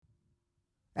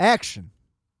Action.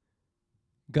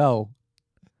 Go.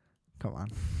 Come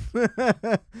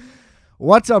on.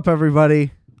 What's up,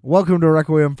 everybody? Welcome to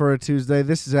Requiem for a Tuesday.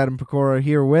 This is Adam Pecora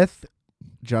here with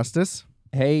Justice.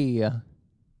 Hey,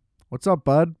 What's up,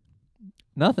 bud?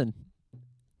 nothing.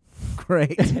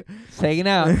 Great. Just hanging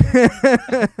out.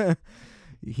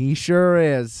 He sure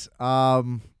is.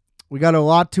 We got a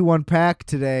lot to unpack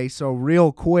today, so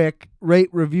real quick, rate,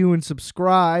 review, and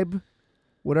subscribe.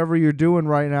 Whatever you're doing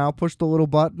right now, push the little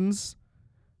buttons.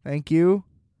 Thank you.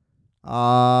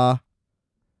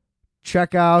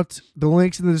 Check out the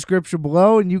links in the description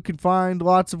below, and you can find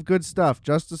lots of good stuff.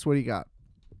 Justice, what do you got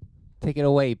Take it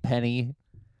away, Penny.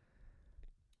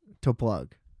 to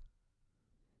plug?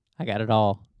 I got it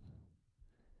all.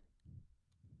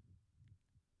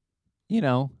 You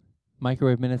know,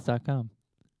 microwaveminutes.com.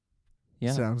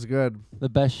 Yeah, Sounds good. the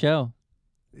best show.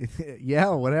 Yeah,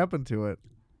 what happened to it?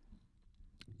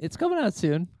 It's coming out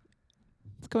soon.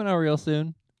 It's coming out real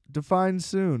soon. Define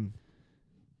soon.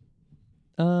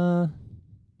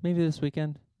 Maybe this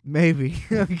weekend. Maybe.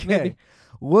 Okay. Maybe.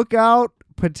 Look out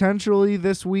potentially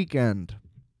this weekend.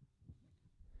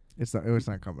 It's not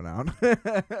coming out.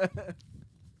 It's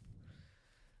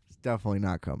definitely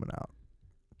not coming out.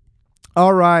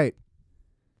 All right.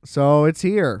 So it's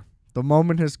here. The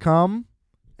moment has come.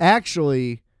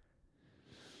 Actually,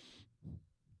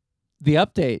 The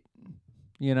update.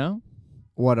 You know,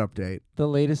 what update? the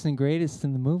latest and greatest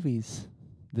in the movies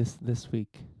this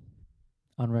week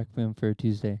on Requiem for a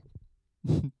Tuesday.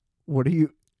 What are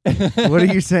you what are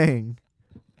you saying?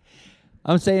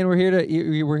 I'm saying we're here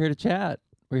to chat.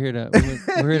 We're here to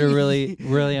really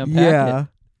unpack Yeah.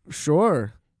 it.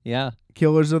 Sure. Yeah.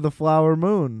 Killers of the Flower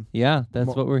Moon. Yeah,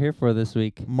 that's what we're here for this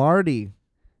week. Marty.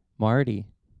 Marty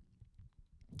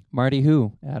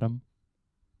who, Adam?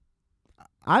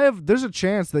 There's a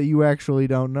chance that you actually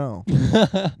don't know.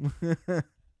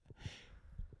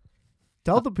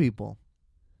 Tell the people.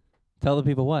 Tell the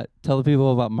people what? Tell the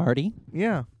people about Marty?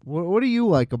 Yeah. What do you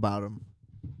like about him?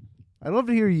 I'd love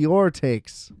to hear your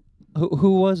takes.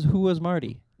 Who was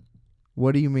Marty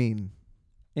What do you mean?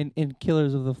 in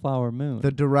Killers of the Flower Moon?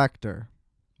 The director.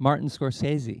 Martin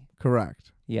Scorsese.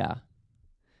 Correct. Yeah.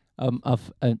 A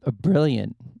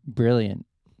brilliant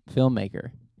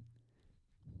filmmaker.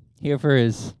 Here for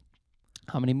his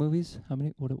how many movies? How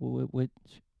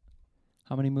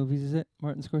many movies is it?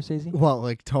 Martin Scorsese? Well,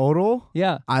 like total?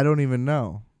 Yeah, I don't even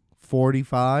know.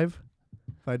 45?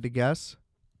 If I had to guess.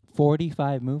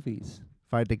 45 movies.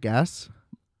 If I had to guess.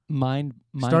 Mind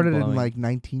Started blowing. in like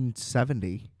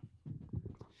 1970,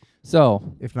 So,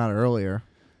 if not earlier,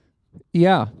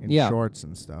 yeah, in yeah. shorts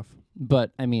and stuff.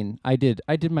 But I mean, I did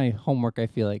my homework, I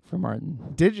feel like, for Martin.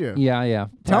 Did you? Yeah.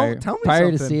 Tell me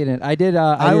prior to something. seeing it. I did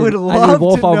I did would I love did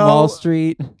Wolf to on know- Wall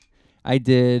Street. I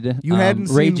did You hadn't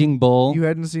seen- Raging Bull. You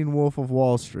hadn't seen Wolf of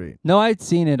Wall Street. No, I'd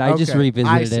seen it. I just Okay,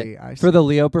 revisited I it see. for the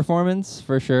Leo performance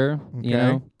for sure. You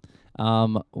Okay.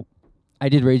 know, I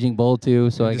did Raging Bull too,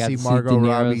 so I to got see to Margot see De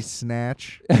Robbie's Niro's.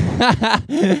 Snatch.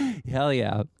 Hell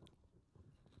yeah!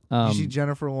 Did you see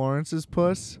Jennifer Lawrence's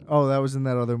Puss? Oh, that was in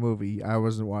that other movie. I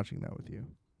wasn't watching that with you.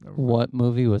 Never mind. What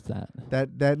movie was that?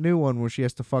 That new one where she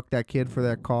has to fuck that kid for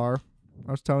that car.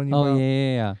 I was telling you Oh about.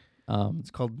 yeah.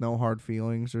 It's called No Hard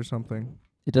Feelings or something.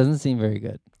 It doesn't seem very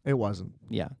good. It wasn't.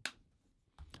 Yeah,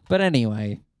 but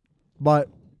anyway, But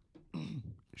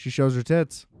she shows her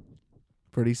tits.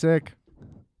 Pretty sick.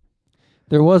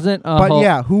 there wasn't a But whole.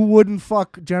 yeah, who wouldn't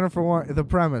fuck Jennifer Lawrence? The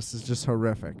premise is just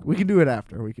horrific. We can do it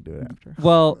after.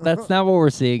 Well, that's not what we're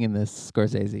seeing in this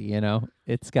Scorsese. You know,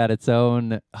 it's got its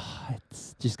own.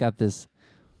 It's just got this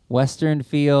Western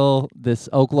feel, this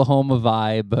Oklahoma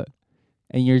vibe,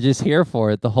 and you're just here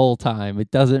for it the whole time.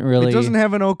 It doesn't really. It doesn't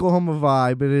have an Oklahoma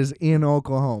vibe. It is in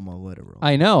Oklahoma, literally.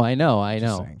 I know.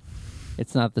 Just saying.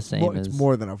 It's not the same as It's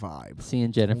more than a vibe.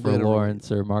 seeing Jennifer Literally.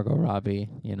 Lawrence or Margot Robbie.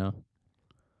 You know.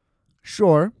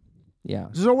 Sure. Yeah.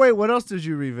 So wait, what else did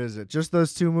you revisit? Just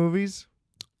those two movies?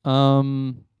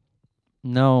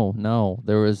 No.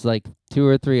 There was like 2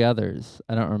 or 3 others.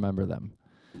 I don't remember them.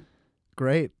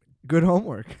 Great. Good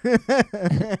homework.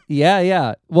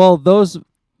 Yeah. Well, those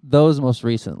most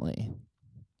recently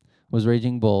was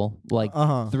Raging Bull, like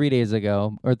 3 days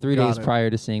ago or 3 Got days it. prior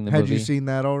to seeing the Had movie. you seen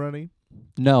that already?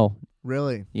 No.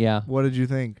 Really? Yeah. What did you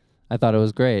think? I thought it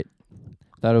was great.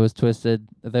 Thought it was twisted.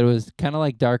 That it was kind of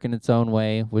like dark in its own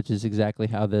way, which is exactly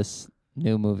how this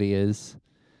new movie is.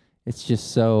 It's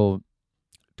just so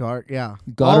Dark, yeah.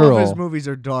 guttural. All of his movies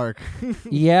are dark.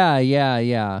 Yeah.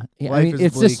 I Life mean, is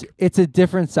it's bleak. just it's a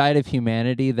different side of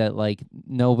humanity that like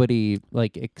nobody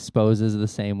like exposes the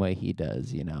same way he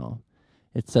does, you know.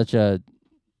 It's such a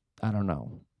I don't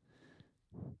know.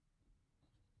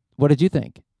 What did you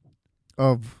think?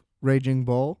 Of Raging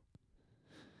Bull?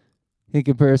 In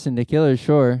comparison to Killer,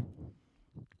 sure.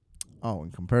 Oh,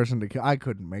 in comparison to... I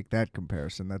couldn't make that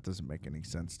comparison. That doesn't make any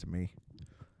sense to me.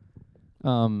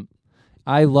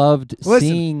 I loved Listen,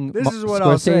 seeing this is what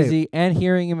I'll say. Scorsese and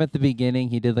hearing him at the beginning.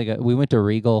 He did we went to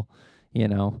Regal, you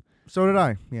know. So did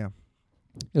I, yeah.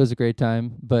 It was a great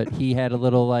time, but he had a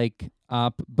little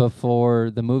op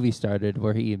before the movie started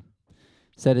where he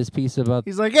said his piece about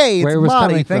He's like, hey, where it's it was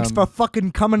Marty. coming Thanks from. for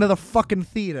fucking coming to the fucking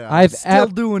theater. I'm I've still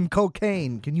doing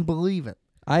cocaine. Can you believe it?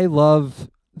 I love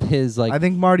his I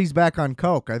think Marty's back on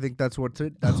coke. I think that's what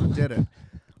did it.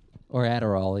 or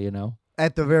Adderall, you know.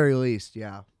 At the very least,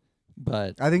 yeah.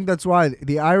 But I think that's why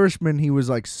the Irishman, he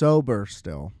was sober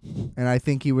still. And I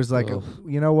think he was Oof.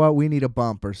 you know what? We need a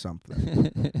bump or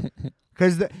something.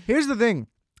 Because here's the thing.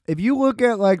 If you look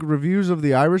at reviews of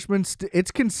The Irishman,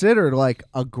 it's considered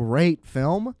a great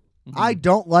film. I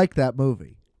don't like that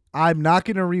movie. I'm not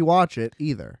going to rewatch it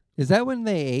either. Is that when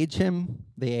they age him?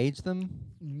 They age them?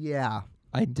 Yeah.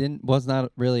 Was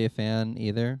not really a fan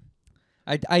either.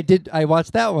 I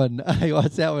watched that one. I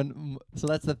watched that one. So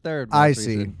that's the third. I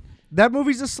see. That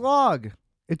movie's a slog.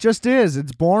 It just is.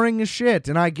 It's boring as shit,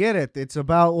 and I get it. It's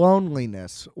about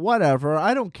loneliness. Whatever.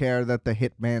 I don't care that the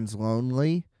hitman's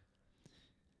lonely.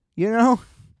 You know?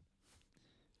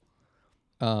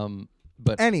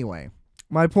 But anyway,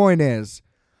 my point is,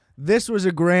 this was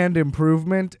a grand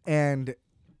improvement, and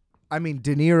I mean,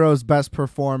 De Niro's best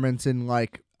performance in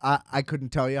I couldn't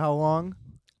tell you how long.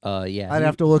 Yeah. I'd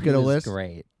have to look at a list.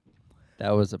 Great.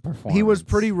 That was a performance. He was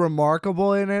pretty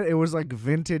remarkable in it. It was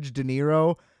vintage De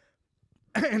Niro,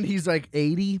 and he's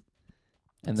 80.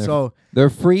 And they're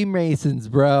Freemasons,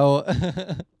 bro.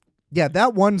 Yeah,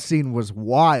 that one scene was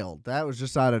wild. That was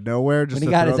just out of nowhere. Just when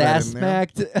he got his ass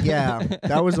smacked. Yeah,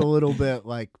 that was a little bit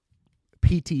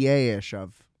PTA-ish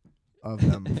of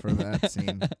them for that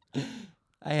scene.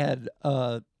 I had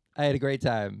a great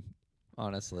time,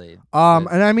 honestly.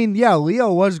 And I mean, yeah,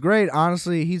 Leo was great.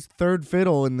 Honestly, he's third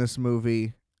fiddle in this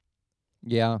movie.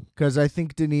 Yeah, because I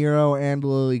think De Niro and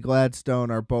Lily Gladstone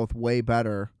are both way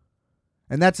better,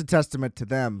 and that's a testament to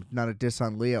them, not a diss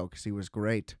on Leo, because he was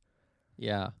great.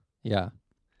 Yeah.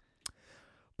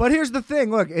 But here's the thing.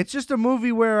 Look, it's just a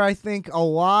movie where I think a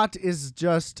lot is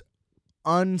just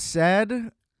unsaid.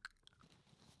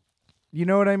 You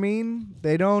know what I mean?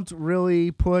 They don't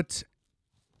really put...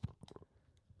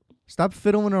 Stop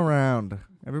fiddling around.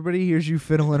 Everybody hears you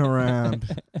fiddling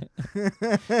around.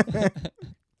 It's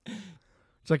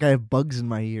like I have bugs in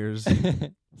my ears.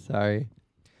 Sorry.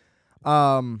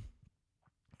 What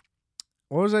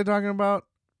was I talking about?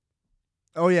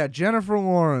 Oh, yeah, Jennifer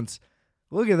Lawrence.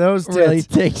 Look at those tits. Really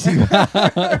takes you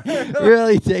out.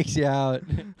 Really takes you out.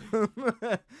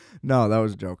 No, that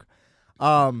was a joke.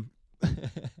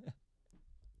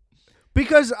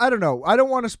 Because, I don't know, I don't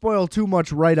want to spoil too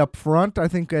much right up front. I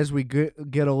think as we get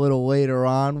a little later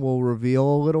on, we'll reveal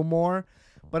a little more.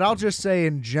 But I'll just say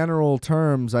in general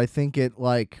terms, I think it,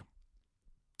 I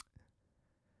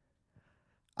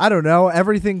don't know,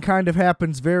 everything kind of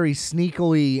happens very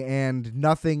sneakily and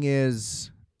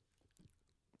nothing's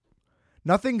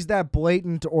that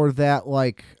blatant or that,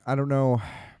 I don't know,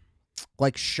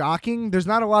 shocking. There's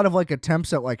not a lot of,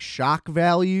 attempts at, shock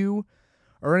value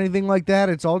or anything like that.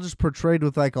 It's all just portrayed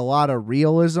with, a lot of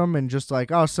realism and just,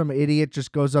 oh, some idiot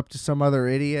just goes up to some other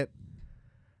idiot.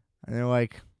 And they're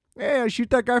like, hey, I shoot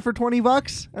that guy for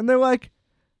 $20. And they're like,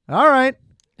 all right.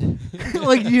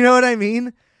 You know what I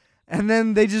mean? And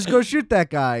then they just go shoot that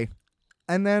guy.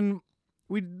 And then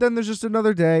there's just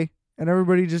another day. And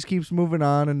everybody just keeps moving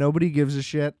on, and nobody gives a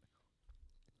shit.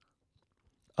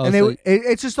 Oh, and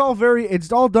it's just all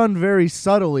it's all done very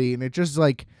subtly, and it just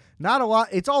not a lot.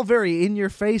 It's all very in your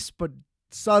face, but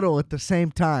subtle at the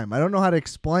same time. I don't know how to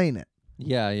explain it.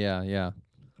 Yeah.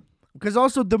 Because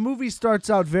also the movie starts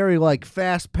out very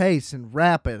fast paced and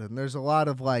rapid, and there's a lot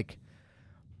of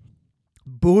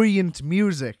buoyant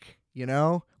music. You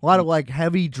know, a lot of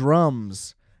heavy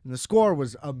drums, and the score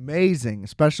was amazing,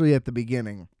 especially at the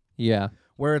beginning. Yeah.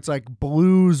 Where it's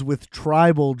blues with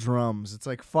tribal drums. It's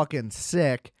fucking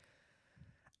sick.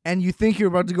 And you think you're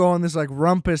about to go on this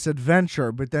rumpus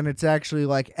adventure, but then it's actually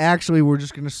we're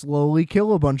just going to slowly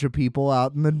kill a bunch of people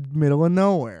out in the middle of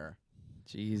nowhere.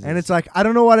 Jesus. And it's I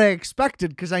don't know what I expected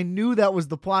because I knew that was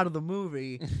the plot of the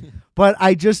movie, but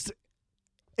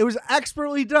it was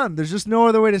expertly done. There's just no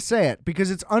other way to say it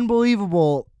because it's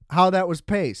unbelievable how that was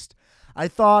paced. I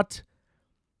thought...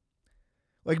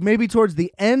 maybe towards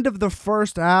the end of the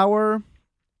first hour,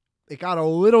 it got a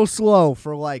little slow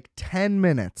for 10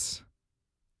 minutes.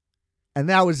 And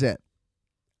that was it.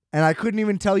 And I couldn't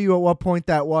even tell you at what point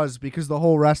that was because the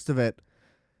whole rest of it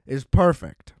is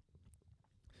perfect.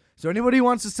 So anybody who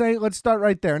wants to say, let's start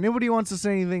right there. Anybody who wants to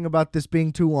say anything about this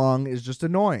being too long is just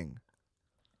annoying.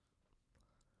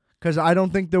 Because I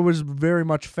don't think there was very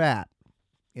much fat,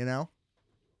 you know?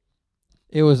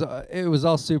 It was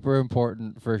all super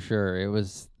important for sure. It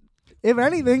was. If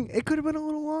anything, it could have been a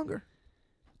little longer.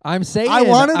 I'm saying I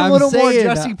wanted a I'm little more saying,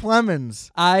 Jesse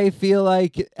Plemons. I feel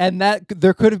like, and that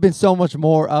there could have been so much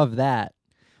more of that.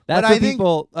 That's But what I think-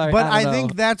 people. But I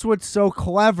think that's what's so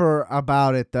clever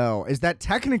about it, though, is that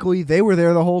technically they were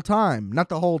there the whole time. Not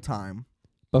the whole time,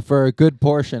 but for a good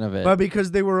portion of it, but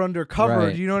because they were undercover.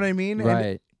 Right. Do you know what I mean? And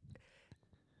right?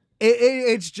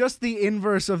 it's just the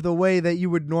inverse of the way that you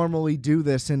would normally do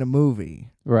this in a movie.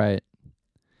 Right.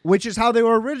 Which is how they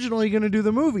were originally going to do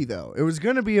the movie, though. It was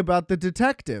going to be about the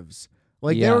detectives.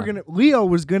 Like Yeah. they were gonna. Leo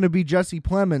was going to be Jesse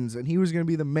Plemons, and he was going to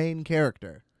be the main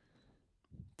character.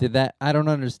 Did that? I don't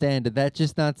understand. Did that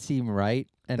just not seem right?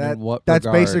 And in what That's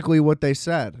regard? basically what they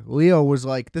said. Leo was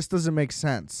like, "This doesn't make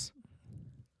sense."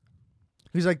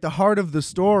 He's like, the heart of the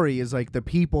story is like the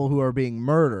people who are being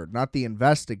murdered, not the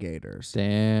investigators.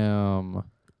 Damn.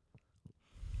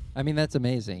 I mean, that's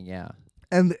amazing. Yeah.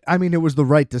 And I mean, it was the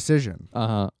right decision.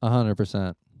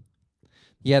 100%.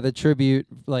 Yeah, the tribute,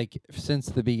 like since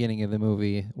the beginning of the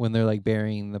movie, when they're like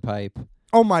burying the pipe.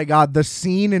 Oh my God, the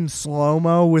scene in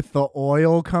slow-mo with the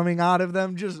oil coming out of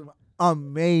them, just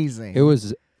amazing. It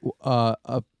was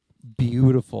a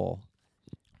beautiful,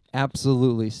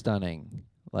 absolutely stunning.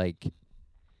 Like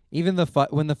even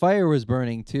when the fire was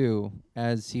burning too,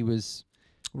 as he was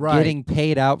getting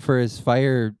paid out for his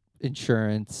fire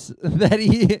insurance, that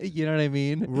you know what I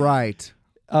mean? Right.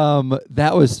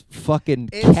 That was fucking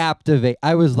captivating.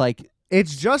 I was like,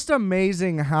 it's just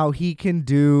amazing how he can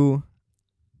do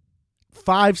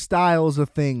 5 styles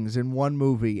of things in one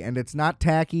movie, and it's not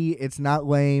tacky, it's not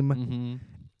lame,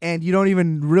 and you don't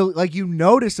even really like you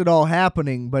notice it all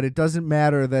happening, but it doesn't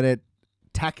matter that it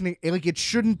like it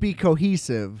shouldn't be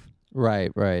cohesive.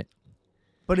 Right.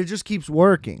 But it just keeps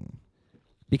working.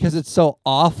 Because it's so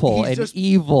awful and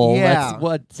evil. Yeah. That's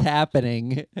what's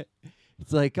happening.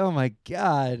 It's like, oh my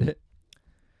God.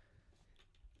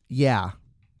 Yeah.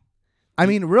 I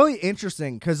mean, really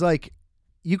interesting because, like,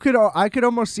 I could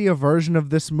almost see a version of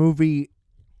this movie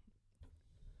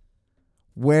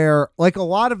where, like, a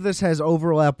lot of this has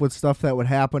overlap with stuff that would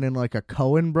happen in, like, a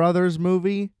Coen Brothers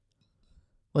movie.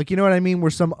 Like, you know what I mean?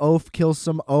 Where some oaf kills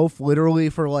some oaf literally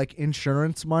for, like,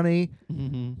 insurance money.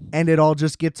 And it all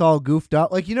just gets all goofed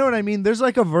up. Like, you know what I mean? There's,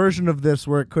 like, a version of this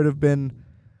where it could have been,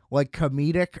 like,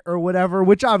 comedic or whatever,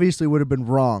 which obviously would have been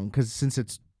wrong because since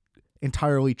it's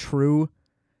entirely true,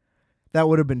 that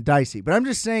would have been dicey. But I'm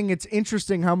just saying it's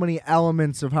interesting how many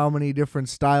elements of how many different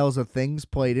styles of things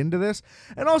played into this.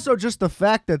 And also just the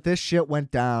fact that this shit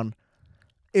went down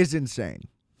is insane.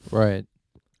 Right.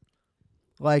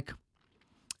 Like,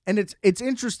 and it's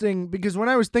interesting because when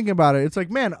I was thinking about it, it's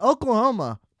like, man,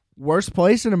 Oklahoma, worst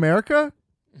place in America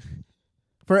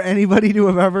for anybody to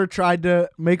have ever tried to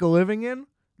make a living in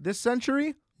this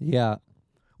century. Yeah.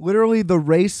 Literally the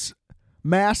race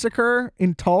massacre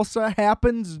in Tulsa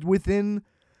happens within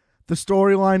the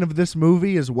storyline of this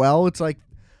movie as well. It's like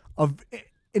an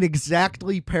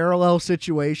exactly parallel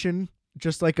situation,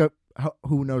 just like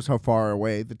who knows how far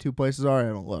away the two places are. I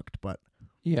haven't looked, but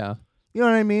yeah, you know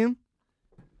what I mean?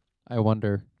 I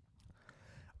wonder.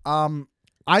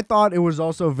 I thought it was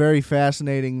also very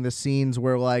fascinating the scenes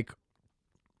where, like,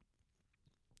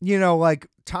 you know, like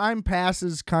time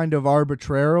passes kind of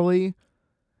arbitrarily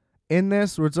in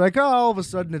this, where it's like, oh, all of a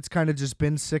sudden it's kind of just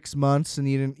been 6 months and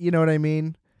you didn't, you know what I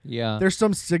mean? Yeah. There's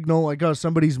some signal like, oh,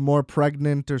 somebody's more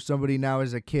pregnant or somebody now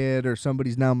is a kid or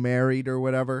somebody's now married or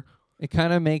whatever. It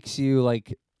kind of makes you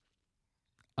like,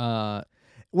 I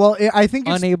think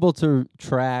it's unable to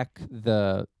track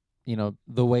the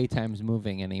way time's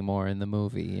moving anymore in the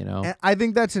movie, you know? And I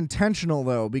think that's intentional,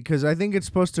 though, because I think it's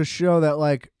supposed to show that,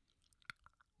 like,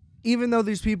 even though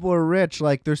these people are rich,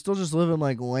 like, they're still just living,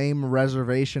 like, lame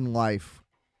reservation life.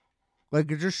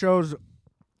 Like, it just shows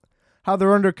how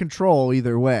they're under control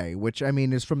either way, which, I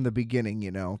mean, is from the beginning,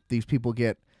 you know? These people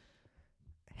get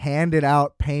handed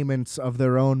out payments of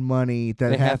their own money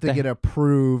that have to get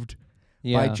approved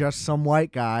by just some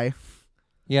white guy.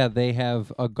 Yeah, they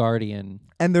have a guardian.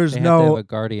 And they have to have a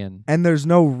guardian. And there's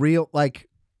no real, like,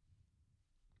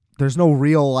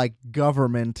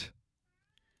 government.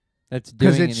 That's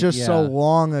doing because it's just so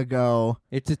long ago.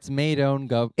 It's made own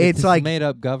It's like made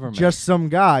up government. Just some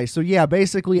guy. So yeah,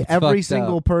 basically It's every fucked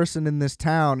single up. person in this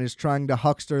town is trying to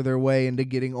huckster their way into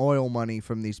getting oil money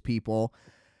from these people.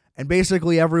 And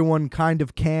basically everyone kind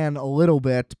of can a little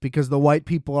bit because the white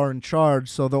people are in charge,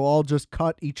 so they'll all just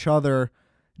cut each other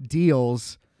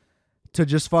deals to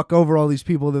just fuck over all these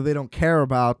people that they don't care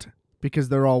about because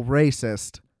they're all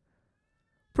racist.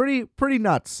 Pretty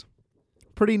nuts.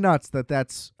 Pretty nuts that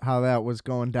that's how that was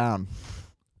going down.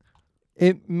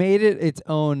 It made it its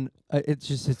own. It's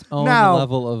just its own Now-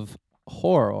 level of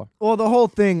horror. Well, the whole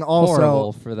thing also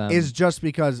Horrible for them. is just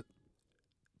because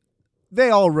they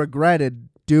all regretted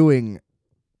doing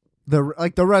the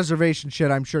reservation shit.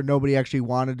 I'm sure nobody actually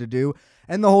wanted to do,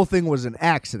 and the whole thing was an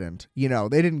accident. You know,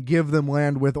 they didn't give them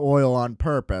land with oil on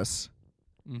purpose.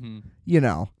 Mm-hmm. You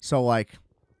know, so like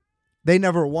they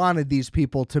never wanted these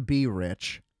people to be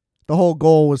rich. The whole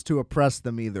goal was to oppress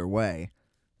them either way.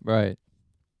 Right.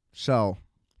 So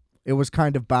it was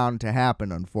kind of bound to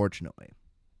happen, unfortunately.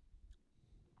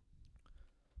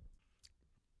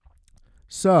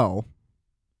 So,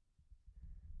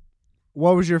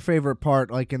 what was your favorite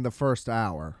part, like, in the first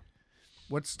hour?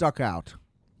 What stuck out?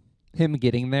 Him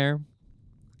getting there.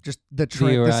 Just the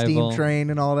arrival. steam train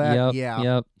and all that? Yep. Yeah.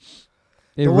 Yep.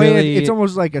 It The way really. it's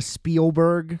almost like a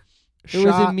Spielberg It was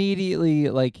shot. immediately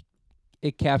like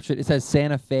it captured. It says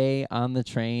Santa Fe on the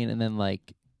train, and then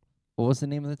like, what was the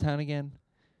name of the town again?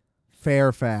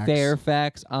 Fairfax.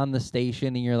 Fairfax on the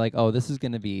station, and you're like, oh, this is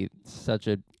gonna be such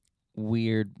a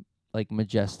weird, like,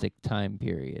 majestic time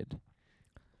period.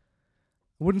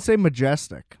 I wouldn't say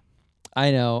majestic.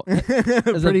 I know.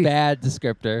 It's a bad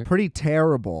descriptor. Pretty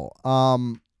terrible.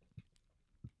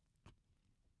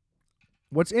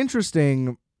 What's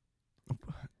interesting?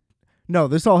 No,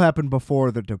 this all happened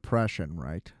before the Depression,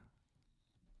 right?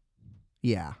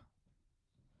 Yeah.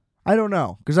 I don't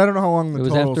know, because I don't know how long the It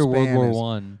was total after World span War is.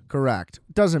 One. Correct.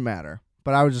 Doesn't matter.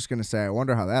 But I was just going to say, I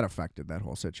wonder how that affected that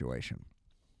whole situation.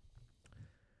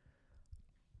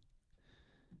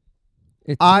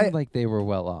 It I- seemed like they were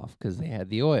well off because they had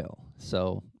the oil.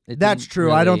 So That's didn't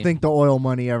true. I don't really- think the oil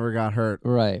money ever got hurt.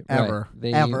 right ever. Right.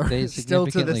 They Ever. they Still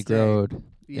to significantly this day. growed.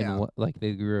 Yeah. Like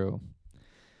they grew.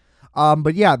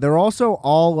 But yeah, they're also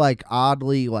all like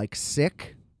oddly like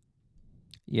sick,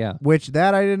 Yeah, which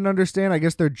that I didn't understand. I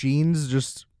guess their genes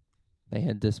just, they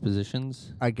had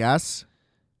dispositions. I guess.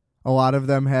 A lot of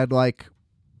them had like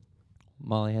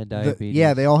Molly had the- diabetes.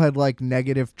 yeah, they all had like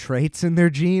negative traits in their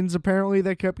genes apparently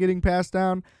that kept getting passed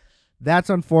down. That's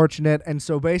unfortunate. And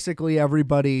so basically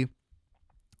everybody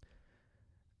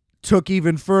took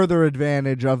even further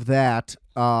advantage of that.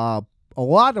 A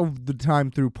lot of the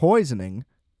time through poisoning.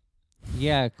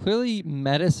 Yeah, clearly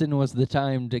medicine was the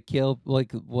time to kill.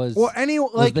 Like was Well,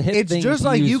 like the hit it's thing just to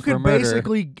like use you for could murder.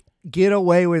 basically get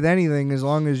away with anything as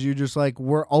long as you just like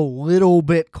were a little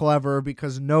bit clever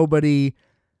because nobody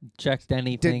checked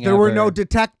anything. there were ever. no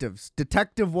detectives.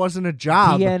 Detective wasn't a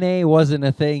job. DNA wasn't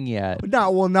a thing yet.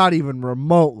 Not even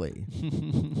remotely.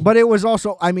 But it was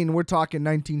also, I mean, we're talking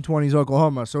 1920s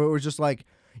Oklahoma, so it was just like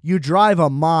you drive a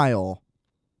mile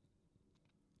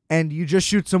and you just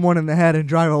shoot someone in the head and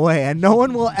drive away, and no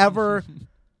one will ever.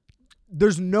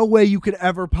 There's no way you could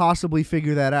ever possibly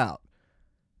figure that out.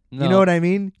 No. You know what I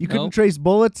mean? You couldn't Nope. trace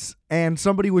bullets, and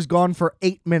somebody was gone for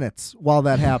 8 minutes while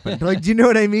that happened. Like, do you know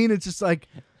what I mean? It's just like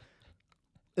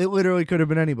it literally could have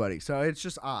been anybody. So it's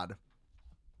just odd.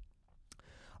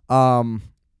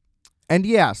 And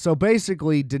yeah, so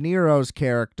basically De Niro's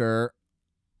character,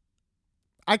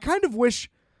 I kind of wish,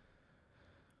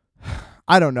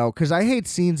 I don't know, because I hate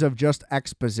scenes of just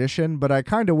exposition, but I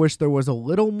kind of wish there was a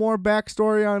little more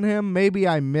backstory on him. Maybe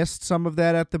I missed some of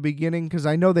that at the beginning, because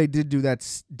I know they did do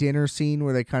that dinner scene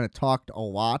where they kind of talked a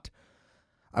lot.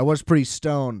 I was pretty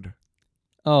stoned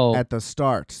Oh, at the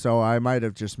start, so I might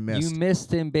have just missed. you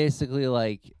missed him basically.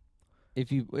 Like,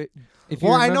 if you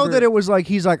Well, I know remember- that it was like,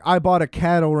 he's like, I bought a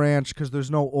cattle ranch because there's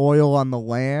no oil on the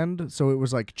land, so it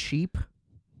was like cheap.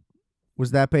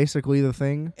 Was that basically the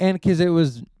thing? and because it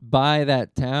was by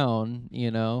that town, you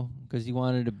know, because he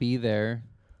wanted to be there.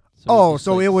 Oh, just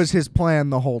so like- it was his plan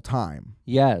the whole time.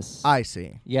 Yes. I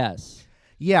see. Yes.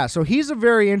 Yeah, so he's a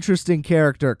very interesting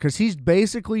character because he's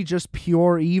basically just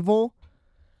pure evil,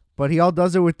 but he all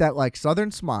does it with that like southern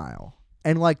smile.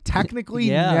 And like technically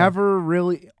Yeah. never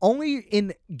really, only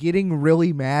in getting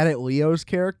really mad at Leo's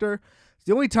character, it's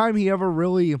the only time he ever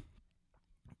really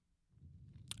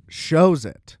shows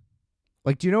it.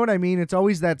 Like, do you know what I mean? It's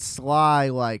always that sly,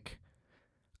 like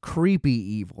creepy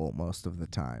evil most of the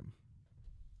time.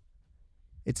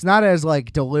 It's not as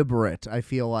like deliberate, I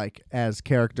feel like, as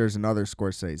characters in other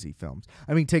Scorsese films.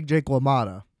 I mean, take Jake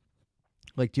LaMotta.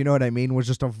 Like, do you know what I mean? Was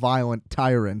just a violent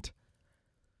tyrant.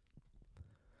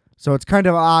 So it's kind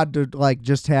of odd to like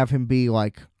just have him be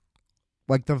like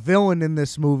the villain in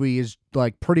this movie is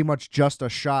like pretty much just a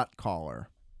shot caller.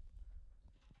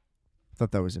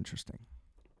 Thought that was interesting.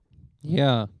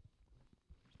 Yeah.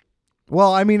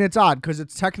 Well, I mean, it's odd because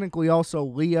it's technically also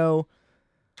Leo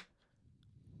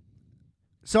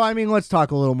So, I mean, let's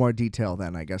talk a little more detail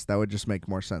then. I guess that would just make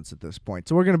more sense at this point.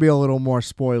 So we're going to be a little more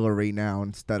spoilery now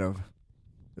instead of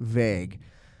vague.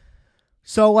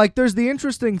 So, like, there's the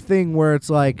interesting thing where it's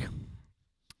like,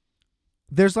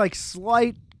 there's like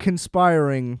slight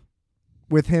conspiring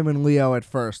with him and Leo at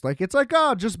first. Like, it's like,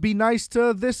 oh, just be nice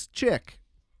to this chick.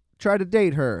 Try to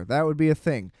date her. That would be a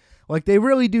thing. Like, they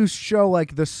really do show,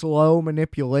 like, the slow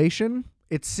manipulation.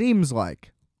 It seems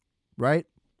like. Right?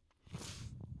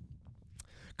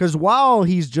 Because while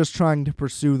he's just trying to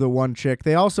pursue the one chick,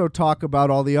 they also talk about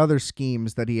all the other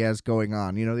schemes that he has going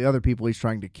on. You know, the other people he's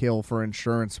trying to kill for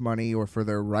insurance money or for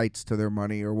their rights to their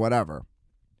money or whatever.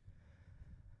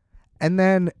 And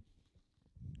then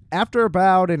after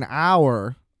about an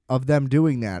hour of them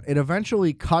doing that, it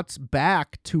eventually cuts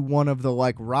back to one of the,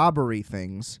 like, robbery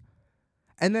things.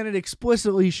 And then it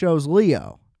explicitly shows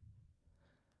Leo.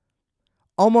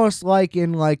 Almost like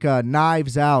in, like, a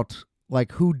Knives Out,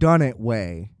 like, whodunit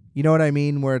way. You know what I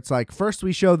mean? Where it's like, first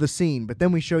we show the scene, but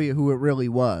then we show you who it really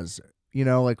was. You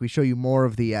know, like, we show you more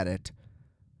of the edit.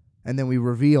 And then we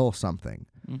reveal something.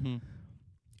 Mm-hmm.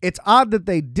 It's odd that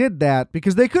they did that,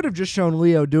 because they could have just shown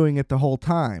Leo doing it the whole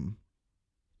time.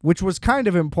 Which was kind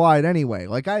of implied anyway.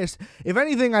 Like, if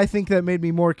anything, I think that made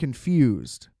me more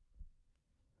confused.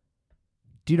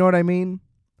 Do you know what I mean?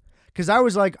 Because I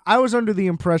was under the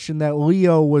impression that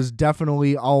Leo was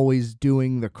definitely always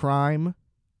doing the crime.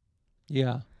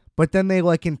 Yeah. But then they,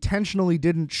 like, intentionally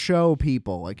didn't show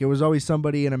people. Like, it was always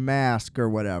somebody in a mask or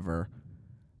whatever.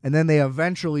 And then they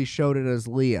eventually showed it as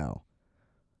Leo.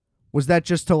 Was that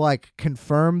just to, like,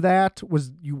 confirm that?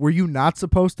 Were you not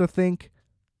supposed to think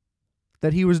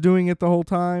that he was doing it the whole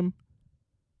time?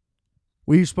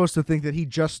 Were you supposed to think that he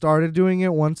just started doing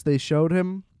it once they showed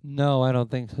him? No, I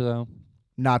don't think so.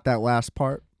 Not that last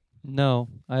part? No,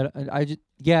 I just,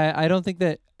 yeah, I don't think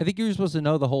that. I think you were supposed to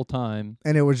know the whole time.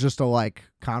 And it was just a, like,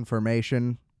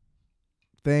 confirmation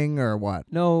thing or what?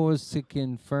 No, it was to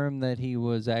confirm that he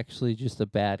was actually just a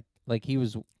bad, like, he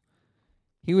was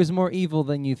more evil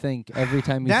than you think every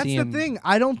time you see him. That's the thing.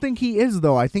 I don't think he is,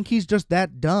 though. I think he's just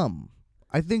that dumb.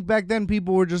 I think back then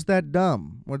people were just that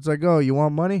dumb. It's like, oh, you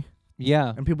want money?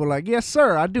 Yeah. And people are like, yes,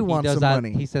 sir, I do want some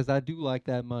money. He says, I do like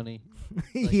that money.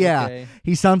 Like, yeah. okay.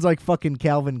 He sounds like fucking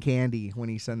Calvin Candy when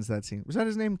he sends that scene. Was that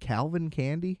his name, Calvin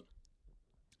Candy?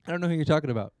 I don't know who you're talking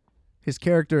about. His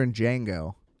character in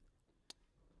Django.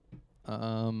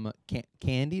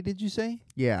 Candy, did you say?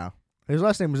 Yeah. His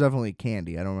last name was definitely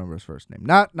Candy. I don't remember his first name.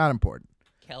 Not important.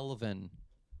 Kelvin.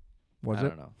 Was I it?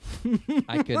 don't know.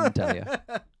 I couldn't tell you.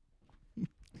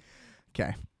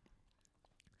 Okay.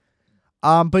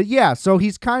 But yeah, so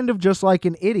he's kind of just like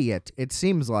an idiot, it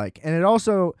seems like. And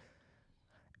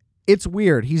it's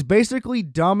weird. He's basically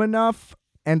dumb enough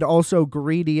and also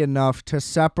greedy enough to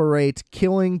separate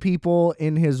killing people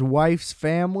in his wife's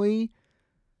family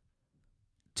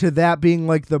to that being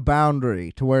like the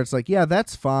boundary, to where it's like, yeah,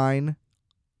 that's fine.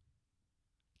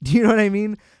 Do you know what I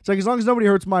mean? It's like, as long as nobody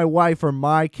hurts my wife or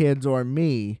my kids or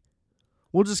me,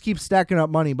 we'll just keep stacking up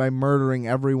money by murdering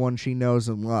everyone she knows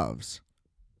and loves.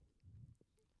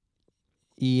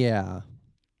 Yeah.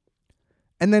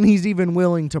 And then he's even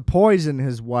willing to poison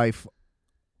his wife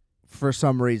for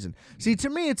some reason. See, to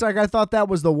me, it's like, I thought that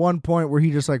was the one point where he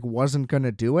just, like, wasn't going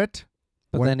to do it.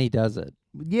 But then he does it.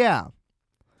 Yeah.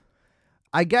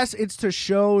 I guess it's to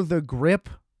show the grip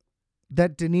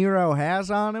that De Niro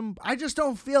has on him. I just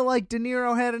don't feel like De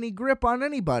Niro had any grip on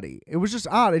anybody. It was just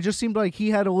odd. It just seemed like he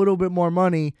had a little bit more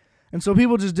money, and so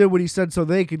people just did what he said so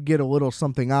they could get a little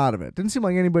something out of it. Didn't seem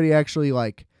like anybody actually,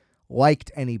 like,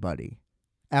 liked anybody.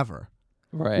 Ever.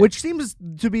 Right. Which seems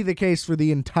to be the case for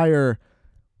the entire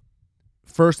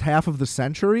first half of the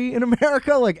century in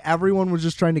America. Like, everyone was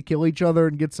just trying to kill each other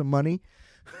and get some money.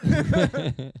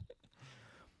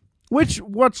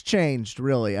 What's changed,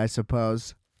 really, I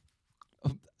suppose.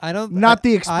 I don't. Not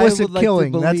the explicit I would like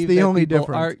killing. To That's believe the that only people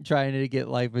difference. Aren't trying to get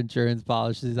life insurance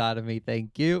policies out of me.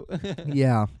 Thank you.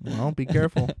 Yeah. Well, be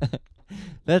careful.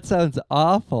 That sounds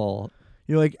awful.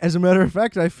 You're like, as a matter of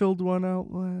fact, I filled one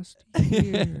out last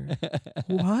year.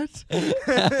 What?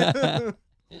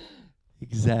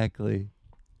 Exactly.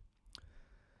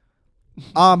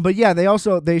 But yeah,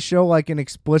 they show like an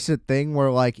explicit thing where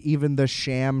like even the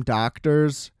sham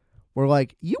doctors were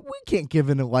like, we can't give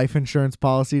in a life insurance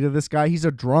policy to this guy. He's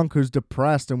a drunk who's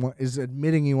depressed and is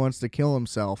admitting he wants to kill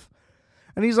himself.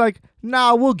 And he's like,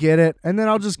 nah, we'll get it. And then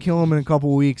I'll just kill him in a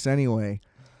couple weeks anyway.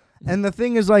 And the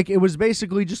thing is, like, it was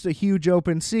basically just a huge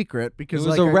open secret because it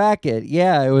was like a racket.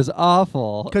 Yeah, it was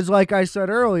awful. Because like I said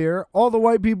earlier, all the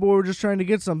white people were just trying to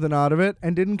get something out of it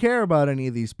and didn't care about any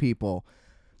of these people.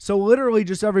 So literally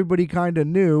just everybody kind of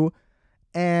knew.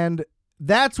 And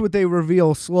that's what they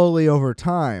reveal slowly over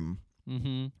time,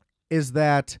 Mm-hmm. is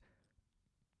that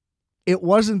it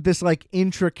wasn't this like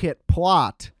intricate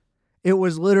plot. It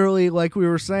was literally like we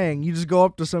were saying, you just go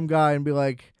up to some guy and be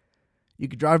like, you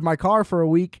could drive my car for a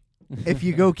week if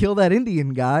you go kill that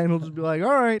Indian guy, and he'll just be like,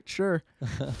 all right, sure.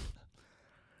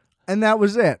 And that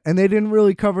was it. And they didn't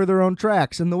really cover their own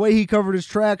tracks. And the way he covered his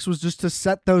tracks was just to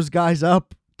set those guys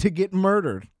up to get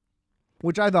murdered,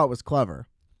 which I thought was clever.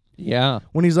 Yeah.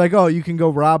 When he's like, oh, you can go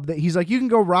rob that. He's like, you can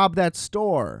go rob that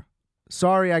store.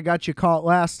 Sorry, I got you caught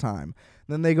last time.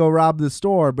 Then they go rob the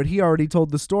store, but he already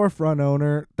told the storefront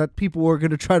owner that people were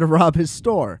going to try to rob his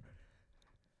store.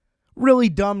 Really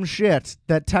dumb shit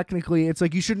that technically it's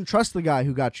like you shouldn't trust the guy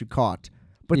who got you caught.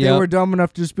 But they Yep. were dumb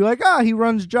enough to just be like, he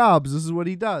runs jobs. This is what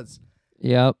he does.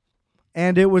 Yep.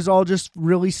 And it was all just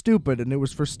really stupid, and it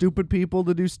was for stupid people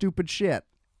to do stupid shit.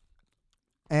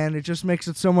 And it just makes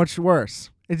it so much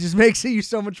worse. It just makes you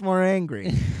so much more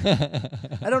angry.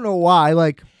 I don't know why.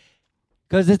 Like,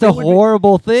 Because it's a It would be-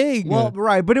 horrible thing. well,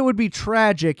 right, but it would be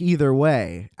tragic either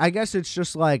way. I guess it's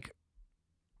just like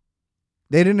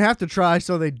they didn't have to try,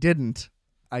 so they didn't.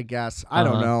 I guess. I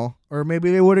don't Uh-huh. know. Or maybe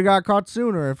they would have got caught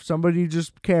sooner if somebody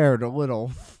just cared a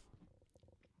little.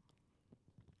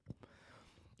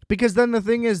 Because then the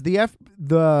thing is, it's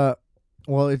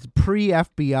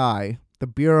pre-FBI, the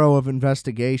Bureau of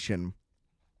Investigation.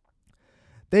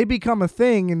 They become a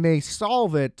thing and they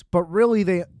solve it, but really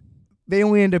they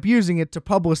only end up using it to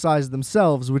publicize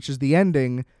themselves, which is the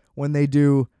ending when they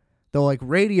do the like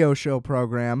radio show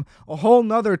program. A whole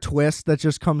nother twist that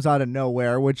just comes out of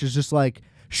nowhere, which is just like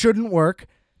shouldn't work.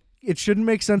 It shouldn't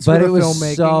make sense but for it the was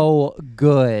filmmaking. so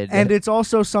good. And it's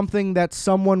also something that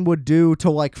someone would do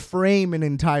to like frame an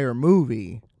entire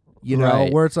movie, you know,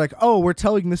 Right. where it's like, oh, we're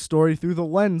telling this story through the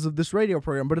lens of this radio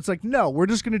program. But it's like, no, we're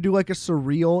just going to do like a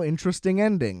surreal, interesting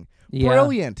ending. Yeah.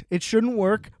 Brilliant. It shouldn't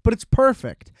work, but it's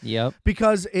perfect Yep.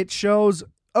 because it shows,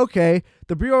 okay,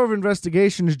 the Bureau of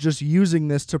Investigation is just using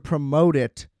this to promote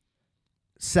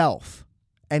itself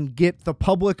and get the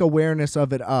public awareness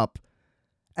of it up.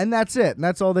 And that's it. And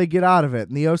that's all they get out of it.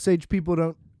 And the Osage people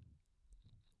don't,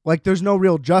 like, there's no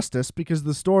real justice because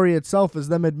the story itself is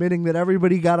them admitting that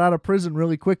everybody got out of prison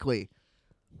really quickly.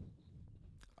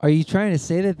 Are you trying to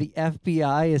say that the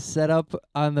FBI is set up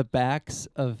on the backs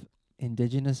of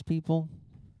indigenous people?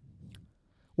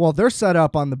 Well, they're set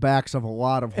up on the backs of a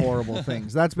lot of horrible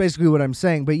things. That's basically what I'm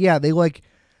saying. But yeah, they like,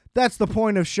 that's the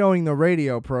point of showing the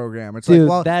radio program. It's Dude, like,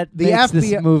 well, that the makes FBI,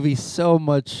 this movie so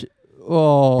much.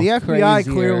 Oh, the FBI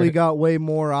crazier. clearly got way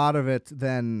more out of it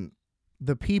than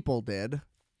the people did.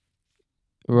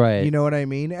 Right. You know what I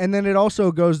mean? And then it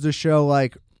also goes to show,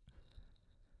 like,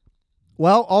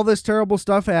 well, all this terrible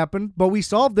stuff happened, but we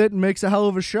solved it and makes a hell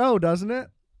of a show, doesn't it?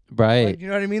 right. Like, you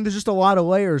know what I mean? There's just a lot of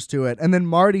layers to it. And then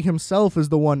Marty himself is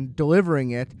the one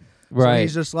delivering it. So right.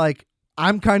 he's just like,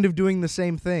 I'm kind of doing the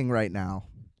same thing right now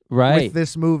right. with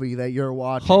this movie that you're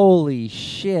watching. Holy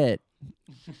shit.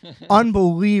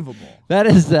 Unbelievable.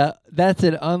 That's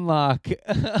an unlock.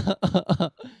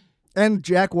 And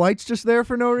Jack White's just there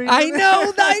for no reason. I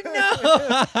know.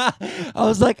 I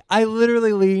was like, I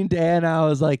literally leaned and I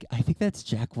was like, I think that's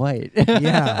Jack White.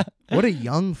 Yeah. What a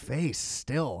young face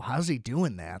still. How's he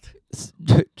doing that?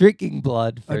 Drinking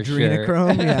blood for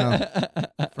Adrenochrome? sure.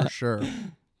 Yeah. For sure.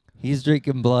 He's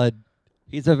drinking blood.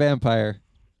 He's a vampire.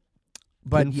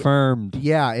 But Confirmed.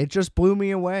 yeah, it just blew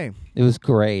me away. It was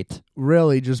great.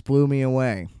 Really just blew me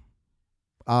away.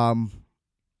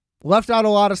 Left out a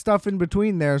lot of stuff in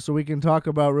between there so we can talk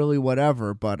about really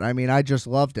whatever, but I mean, I just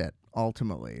loved it,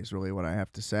 ultimately, is really what I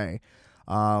have to say.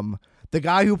 The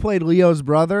guy who played Leo's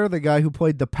brother, the guy who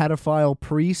played the pedophile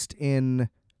priest in,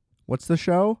 what's the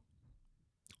show?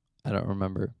 I don't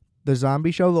remember. The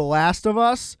zombie show, The Last of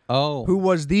Us, Oh. who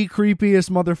was the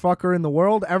creepiest motherfucker in the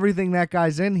world. Everything that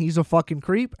guy's in, he's a fucking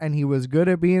creep, and he was good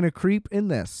at being a creep in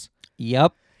this.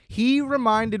 Yep. He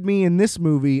reminded me in this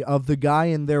movie of the guy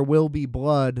in There Will Be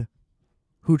Blood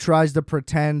who tries to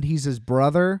pretend he's his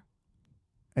brother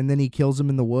and then he kills him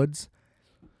in the woods.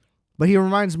 But he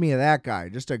reminds me of that guy,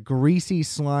 just a greasy,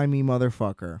 slimy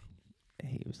motherfucker.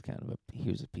 He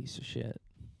was a piece of shit.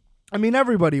 I mean,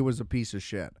 everybody was a piece of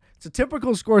shit. It's a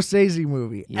typical Scorsese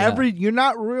movie. Yeah. You're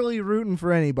not really rooting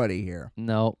for anybody here,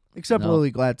 No. except No.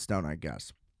 Lily Gladstone, I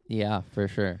guess. Yeah, for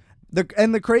sure.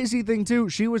 And the crazy thing, too,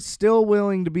 she was still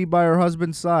willing to be by her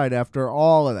husband's side after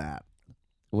all of that.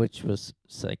 Which was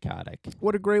psychotic.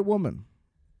 What a great woman.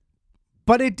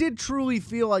 But it did truly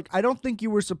feel like, I don't think you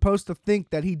were supposed to think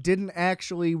that he didn't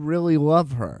actually really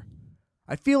love her.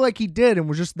 I feel like he did and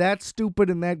was just that stupid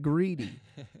and that greedy.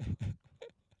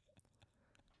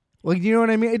 Like, you know what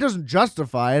I mean? It doesn't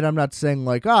justify it. I'm not saying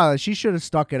like, she should have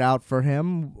stuck it out for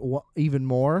him even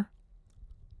more.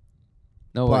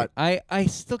 No, But- I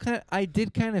still I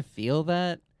did kind of feel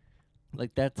that.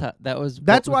 Like that was.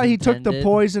 That's what was why he took the intended.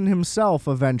 poison himself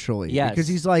eventually. Yes, because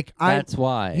he's like, That's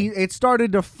why. it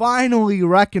started to finally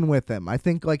reckon with him. I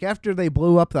think like after they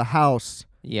blew up the house,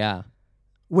 yeah.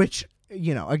 which,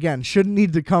 again, shouldn't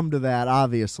need to come to that,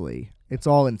 obviously. It's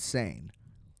all insane.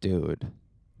 Dude,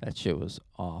 that shit was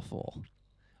awful.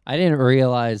 I didn't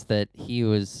realize that he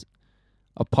was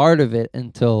a part of it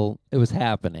until it was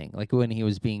happening, like when he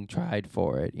was being tried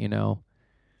for it,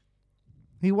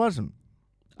 He wasn't.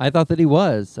 I thought that he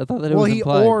was. I thought that it Well, was he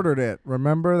implied. ordered it.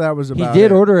 Remember? That was He about did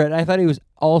it. order it. I thought he was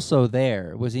also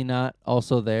there. Was he not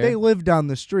also there? They lived down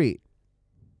the street.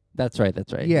 That's right.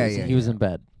 Yeah, He was in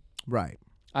bed. Right.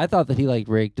 I thought that he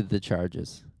rigged the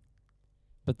charges.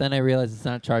 But then I realized it's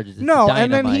not charges. It's No, dynamite.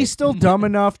 and then he's still dumb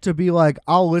enough to be like,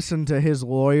 I'll listen to his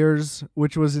lawyers,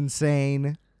 which was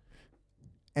insane.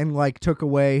 And took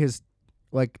away his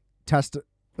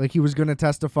he was going to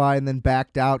testify and then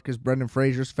backed out because Brendan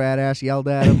Fraser's fat ass yelled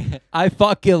at him. I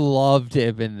fucking loved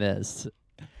him in this.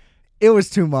 It was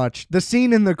too much. The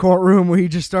scene in the courtroom where he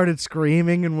just started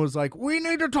screaming and was like, "We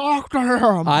need to talk to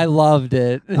him." I loved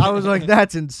it. I was like,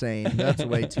 that's insane. That's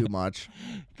way too much.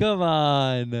 Come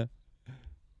on.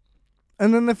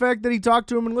 And then the fact that he talked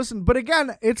to him and listened. But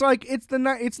again, it's like it's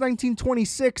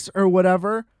 1926 or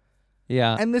whatever,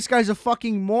 Yeah. and this guy's a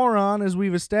fucking moron, as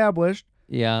we've established.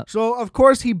 Yeah. So of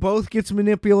course he both gets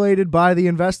manipulated by the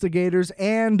investigators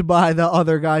and by the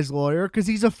other guy's lawyer because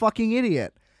he's a fucking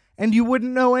idiot. And you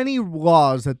wouldn't know any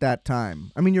laws at that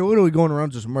time. I mean, you're literally going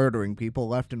around just murdering people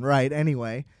left and right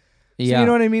anyway. So Yeah. you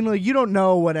know what I mean? Like, you don't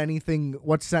know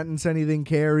what sentence anything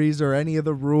carries or any of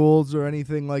the rules or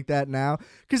anything like that now.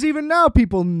 Because even now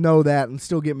people know that and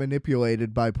still get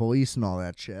manipulated by police and all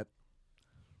that shit.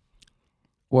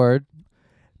 Word.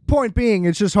 Point being,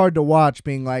 it's just hard to watch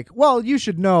being like, well, you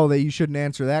should know that you shouldn't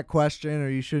answer that question or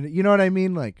you shouldn't, you know what I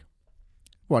mean? Like,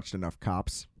 watched enough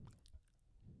Cops.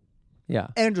 Yeah.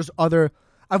 And just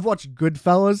I've watched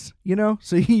Goodfellas,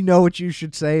 so you know what you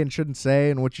should say and shouldn't say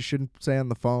and what you shouldn't say on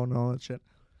the phone and all that shit.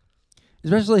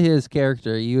 Especially his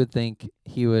character. You would think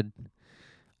he would,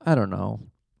 I don't know.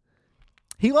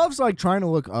 He loves trying to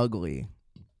look ugly.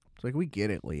 It's like, we get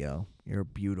it, Leo. You're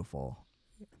beautiful.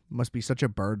 Must be such a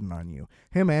burden on you.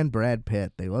 Him and Brad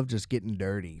Pitt, they love just getting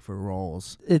dirty for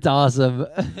roles. It's awesome.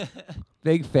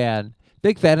 Big fan.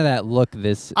 Big fan of that look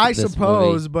this I this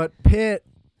suppose, movie. but Pitt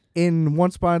in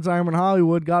Once Upon a Time in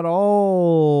Hollywood got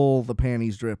all the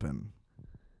panties dripping.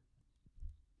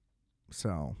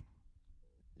 So.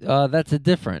 That's a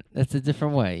different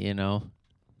way,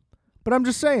 But I'm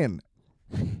just saying.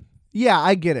 Yeah,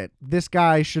 I get it. This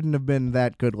guy shouldn't have been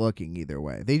that good looking either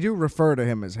way. They do refer to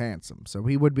him as handsome, so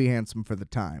he would be handsome for the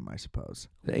time, I suppose.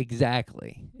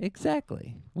 Exactly.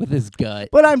 With his gut.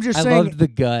 But I'm just I saying, loved the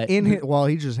gut. well,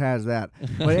 he just has that.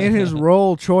 But in his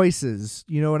role choices,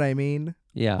 you know what I mean?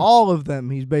 yeah. All of them,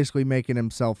 he's basically making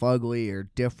himself ugly or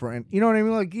different. You know what I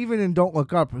mean? Like, even in Don't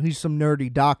Look Up, he's some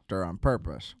nerdy doctor on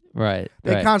purpose. Right.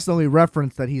 They right. constantly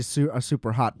reference that he's a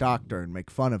super hot doctor and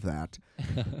make fun of that.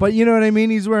 But you know what I mean?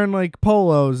 He's wearing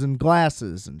polos and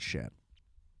glasses and shit.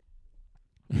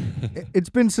 It's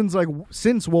been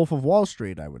since Wolf of Wall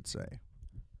Street, I would say.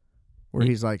 Where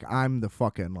he's like, I'm the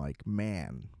fucking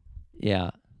man. Yeah.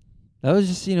 That was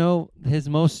just, his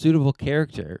most suitable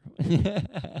character.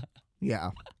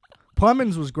 Yeah.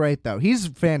 Plemons was great though. He's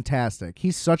fantastic.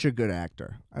 He's such a good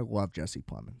actor. I love Jesse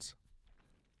Plemons.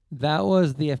 That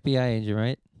was the FBI agent,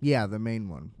 right? Yeah, the main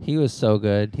one. He was so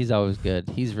good. He's always good.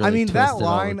 He's really I mean, that twisted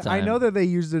all the line, I time. know that they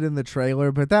used it in the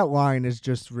trailer, but that line is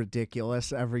just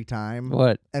ridiculous every time.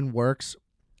 What? And works.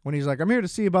 When he's like, I'm here to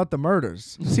see about the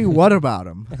murders. See what about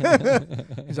him?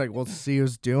 He's like, well, see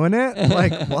who's doing it?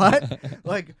 Like, what?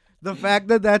 Like, the fact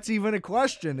that that's even a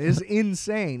question is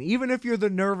insane. Even if you're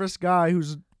the nervous guy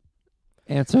who's...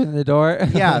 Answering the door?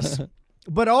 Yes.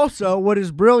 But also, what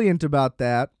is brilliant about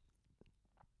that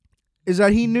is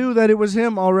that he knew that it was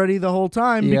him already the whole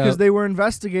time because they were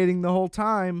investigating the whole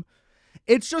time.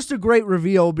 It's just a great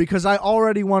reveal because I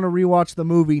already want to rewatch the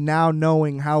movie now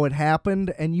knowing how it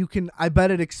happened, and I bet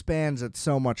it expands it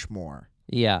so much more.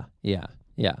 Yeah.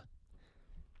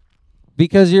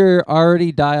 Because you're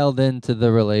already dialed into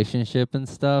the relationship and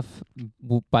stuff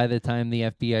by the time the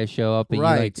FBI show up and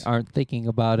Right. you aren't thinking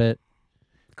about it.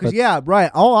 Because, yeah,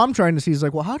 right. All I'm trying to see is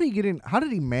well, how did he get in? How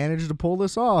did he manage to pull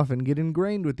this off and get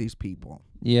ingrained with these people?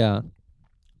 Yeah.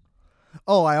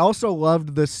 Oh, I also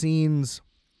loved the scenes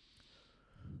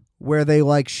where they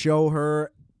show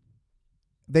her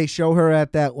they show her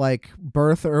at that like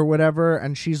birth or whatever,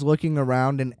 and she's looking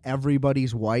around and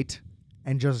everybody's white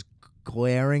and just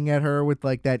glaring at her with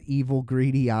like that evil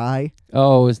greedy eye.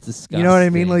 Oh, it's disgusting. You know what I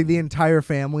mean? Like the entire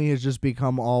family has just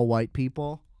become all white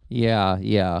people.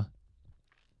 Yeah.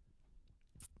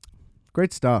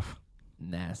 Great stuff.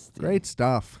 Nasty. Great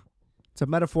stuff. It's a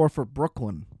metaphor for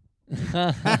Brooklyn.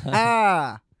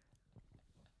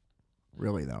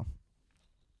 Really though.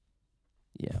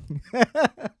 Yeah.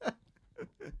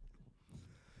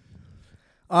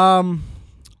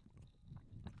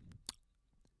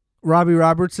 Robbie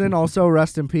Robertson, also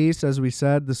rest in peace, as we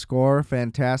said. The score,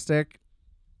 fantastic.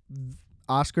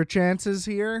 Oscar chances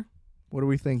here? What are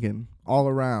we thinking? All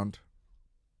around.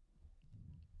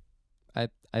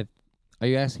 Are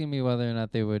you asking me whether or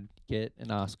not they would get an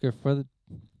Oscar for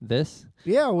this?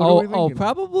 Yeah, what are we thinking?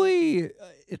 Probably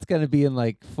it's going to be in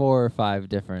like 4 or 5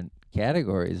 different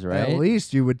categories, right? At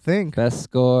least you would think. Best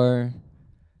score.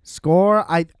 Score,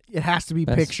 it has to be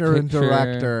Best picture and picture.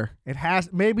 director. It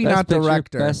has maybe Best not picture,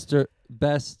 director.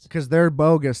 Best Because they're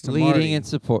bogus to leading Marty. and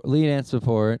support. Lead and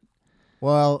support.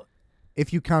 Well,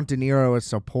 if you count De Niro as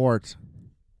support,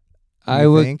 I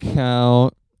you would think?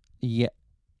 count. Yeah,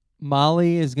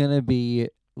 Molly is gonna be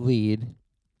lead.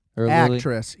 Or Lily.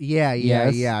 Actress. Yeah.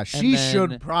 Yes. She And then-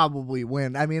 should probably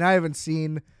win. I mean, I haven't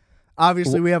seen.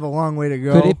 Obviously, we have a long way to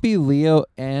go. Could it be Leo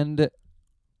and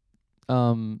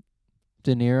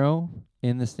De Niro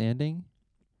in the standing?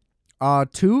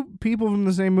 2 people from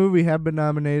the same movie have been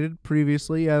nominated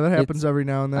previously. Yeah, that happens every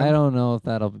now and then. I don't know if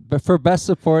that'll. But for best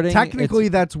supporting, Technically,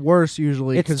 that's worse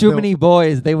usually. it's 'cause too they'll- many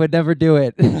boys. They would never do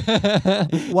it.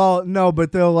 Well, no,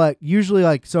 but they'll like usually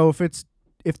like so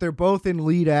if they're both in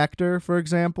lead actor, for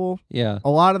example, Yeah. a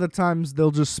lot of the times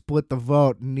they'll just split the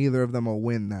vote and neither of them will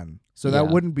win then. So that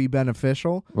Yeah. wouldn't be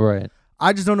beneficial. Right.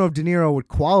 I just don't know if De Niro would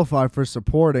qualify for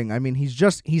supporting. I mean,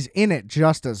 he's in it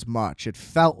just as much. It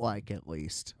felt like at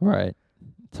least. Right.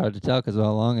 It's hard to tell because of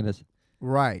how long it is.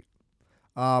 Right.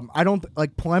 I don't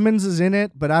like Plemons is in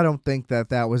it, but I don't think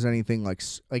that was anything like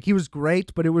he was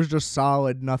great, but it was just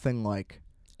solid. Nothing like.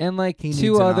 And like He needs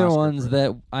 2 an other Oscar ones for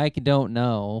that I don't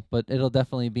know, but it'll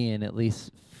definitely be in at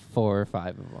least 4 or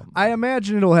 5 of them. I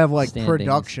imagine it'll have like Standings.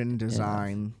 production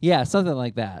design, Yeah, something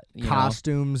like that. You know?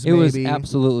 costumes. It maybe. was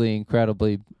absolutely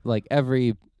incredibly, like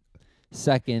every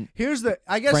second Here's the.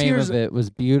 I guess frame of it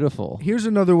was beautiful. here's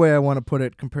another way I want to put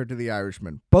it compared to The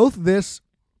Irishman. Both this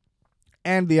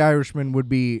and The Irishman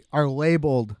are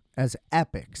labeled as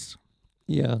epics.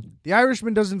 Yeah. The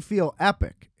Irishman doesn't feel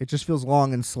epic. It just feels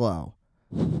long and slow.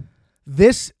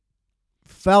 This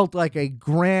felt like a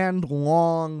grand,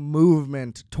 long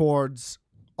movement towards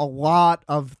a lot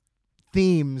of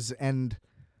themes and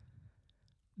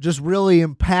just really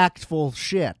impactful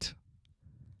shit.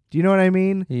 Do you know what I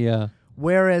mean? Yeah.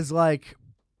 Whereas, like,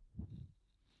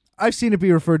 I've seen it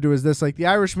be referred to as this, like, The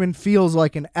Irishman feels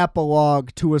like an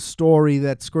epilogue to a story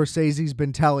that Scorsese's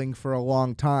been telling for a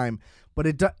long time, but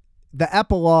the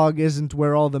epilogue isn't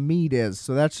where all the meat is,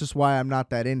 so that's just why I'm not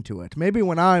that into it. Maybe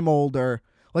when I'm older,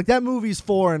 like, that movie's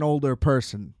for an older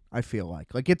person, I feel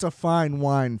like. Like, it's a fine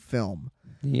wine film.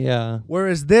 Yeah.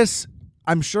 Whereas this,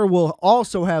 I'm sure will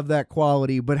also have that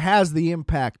quality, but has the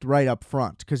impact right up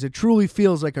front, because it truly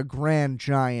feels like a grand,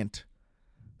 giant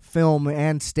film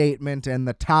and statement, and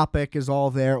the topic is all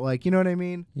there. Like, you know what I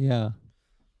mean? Yeah.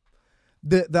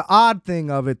 The odd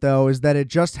thing of it, though, is that it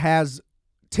just has,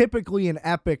 typically an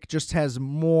epic just has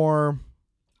more,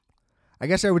 I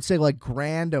guess I would say, like,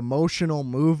 grand emotional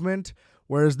movement,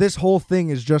 whereas this whole thing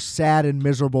is just sad and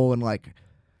miserable and, like,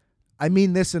 I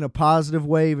mean this in a positive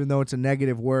way, even though it's a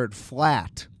negative word,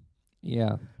 flat.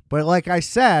 Yeah. But like I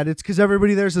said, it's because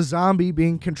everybody there's a zombie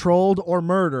being controlled or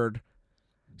murdered.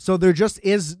 So there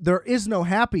is no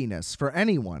happiness for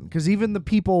anyone, because even the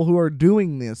people who are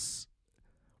doing this,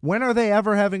 when are they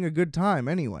ever having a good time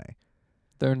anyway?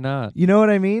 They're not. You know what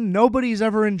I mean? Nobody's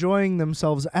ever enjoying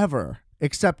themselves ever,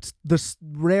 except the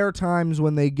rare times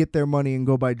when they get their money and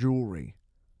go buy jewelry.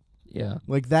 Yeah.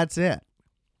 Like, that's it.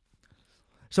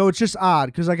 So it's just odd,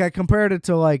 because like I compared it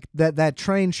to like that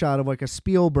train shot of like a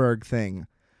Spielberg thing.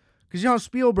 Because you know how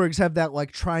Spielbergs have that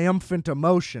like triumphant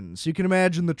emotion. So you can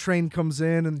imagine the train comes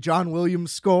in and John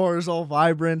Williams score is all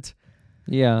vibrant.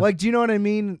 Yeah. Like, do you know what I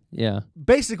mean? Yeah.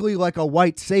 Basically like a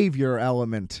white savior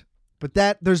element. But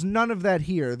there's none of that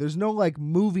here. There's no like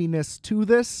moviness to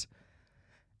this.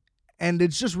 And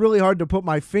it's just really hard to put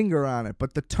my finger on it.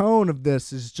 But the tone of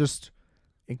this is just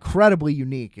incredibly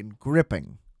unique and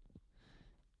gripping.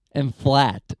 And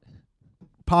flat.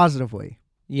 Positively.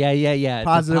 Yeah. It's a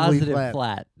Positively positive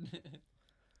flat.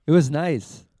 It was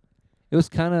nice. It was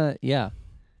kind of, yeah.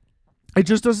 It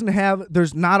just doesn't have.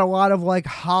 There's not a lot of like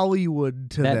Hollywood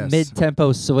to that this.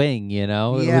 mid-tempo swing, It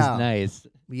was Yeah. nice.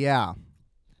 Yeah.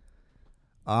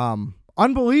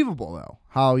 Unbelievable though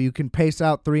how you can pace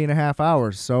out 3.5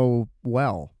 hours so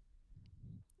well,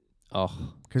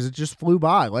 Oh, because it just flew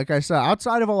by. Like I said,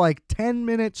 outside of a like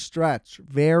 10-minute stretch,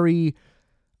 very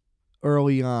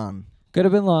early on, could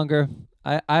have been longer.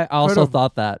 I also Could've.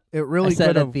 thought that. it really I said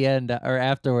could at have. the end or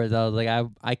afterwards, I was like,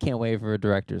 I can't wait for a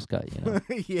director's cut,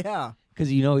 Yeah. because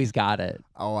he's got it.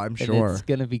 Oh, I'm And sure. it's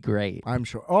gonna be great. I'm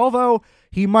sure. Although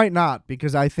he might not,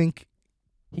 because I think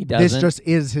He doesn't. this just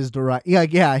is his direct. Yeah.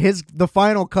 The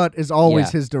final cut is always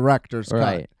Yeah. his director's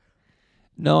right.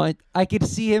 No, I could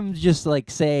see him just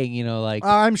like saying, cut.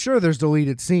 I'm sure there's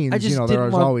deleted scenes. I just there's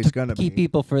didn't want always to gonna keep be.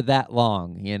 people for that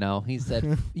long. He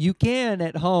said you can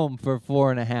at home for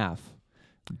 4.5,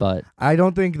 but I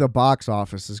don't think the box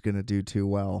office is gonna do too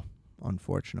well,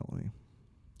 unfortunately.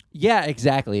 yeah,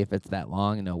 exactly. If it's that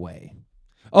long, no way.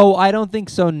 Oh, I don't think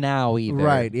so now either.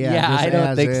 Right? Yeah. Yeah, just I don't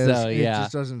as think is. so. It Yeah,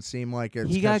 just doesn't seem like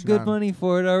it's. he got catching good on. money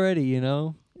for it already.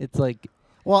 It's like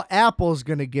Well, Apple's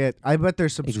gonna get. I bet their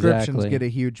subscriptions Exactly. get a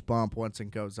huge bump once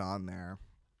it goes on there.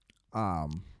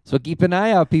 so. Keep an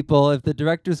eye out, people. If the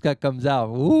director's cut comes out,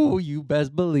 ooh, you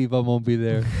best believe I won't be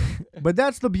there. But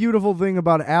that's the beautiful thing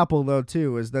about Apple, though,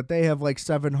 too, is that they have like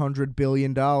 $700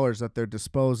 billion at their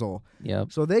disposal.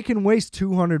 Yep, So they can waste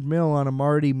 $200 million on a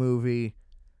Marty movie.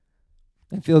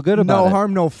 I feel good about No it.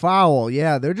 harm, no foul.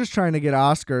 Yeah, they're just trying to get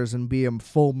Oscars and be a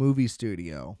full movie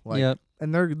studio. Yep,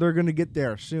 And they're going to get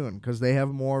there soon because they have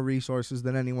more resources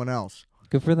than anyone else.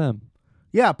 good for them.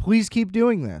 Yeah, please keep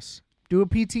doing this. Do a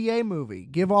PTA movie.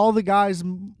 Give all the guys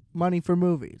money for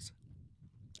movies.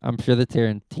 I'm sure the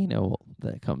Tarantino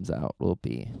that comes out will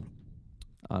be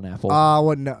on Apple.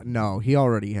 Well, no, he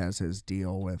already has his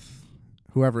deal with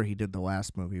whoever he did the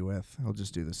last movie with. He'll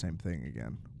just do the same thing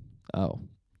again. Oh,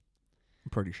 I'm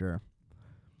pretty sure.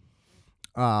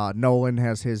 Nolan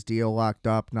has his deal locked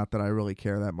up. Not that I really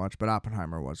care that much, but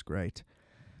Oppenheimer was great.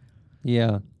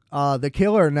 yeah. The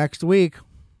Killer next week.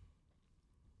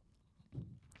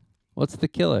 What's The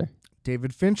Killer?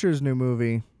 David Fincher's new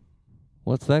movie,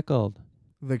 What's that called?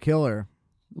 The Killer.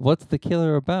 What's The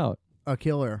Killer about? A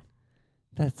killer.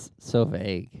 That's so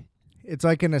vague. It's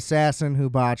like an assassin who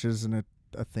botches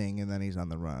a thing and then he's on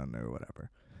the run or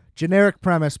whatever. Generic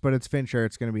premise, but it's Fincher.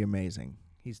 It's going to be amazing.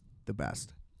 He's the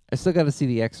best. I still got to see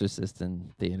The Exorcist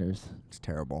in theaters. It's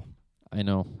terrible. I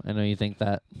know you think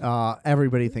that.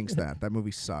 Everybody thinks that. That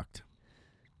movie sucked.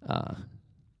 Uh,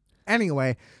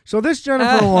 Anyway, so this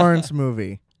Jennifer Lawrence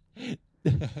movie.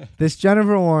 Let's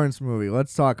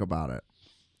talk about it.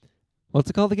 what's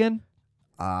it called again?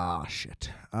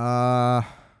 Shit. No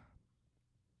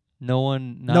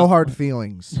one. No Hard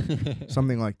Feelings.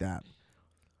 Something like that.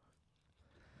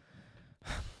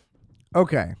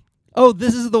 Okay. Oh,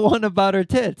 this is the one about her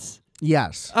tits.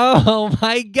 Yes. Oh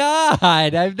my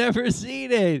God! I've never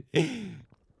seen it.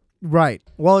 Right.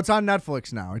 Well, it's on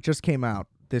Netflix now. It just came out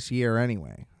this year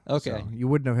anyway. Okay. So you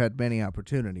wouldn't have had many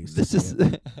opportunities. This to is. see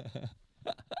it.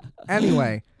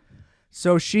 Anyway,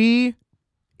 so she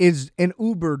is an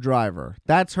Uber driver.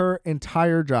 That's her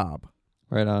entire job.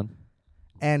 right on.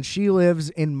 And she lives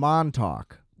in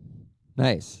Montauk.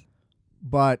 Nice.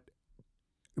 But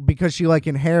because she like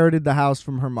inherited the house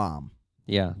from her mom.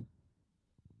 Yeah.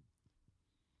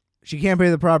 She can't pay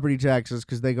the property taxes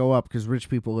because they go up because rich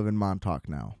people live in Montauk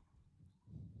now.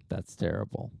 That's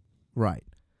terrible. Right.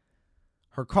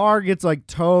 Her car gets like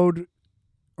towed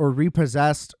or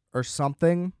repossessed or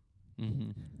something.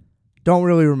 Mm-hmm. Don't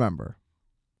really remember.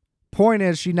 Point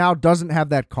is, she now doesn't have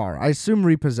that car. I assume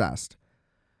repossessed.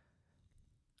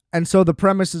 And so the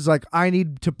premise is like, I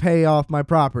need to pay off my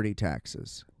property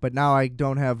taxes, but now I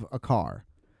don't have a car.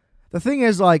 The thing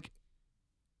is, like,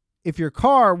 if your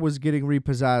car was getting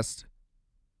repossessed,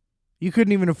 you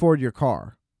couldn't even afford your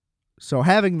car. So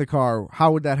having the car,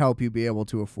 how would that help you be able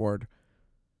to afford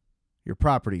your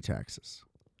property taxes?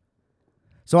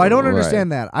 So I don't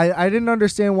understand that. I didn't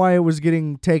understand why it was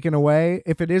getting taken away.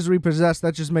 If it is repossessed,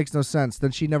 that just makes no sense.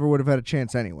 Then she never would have had a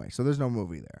chance anyway. So there's no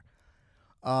movie there.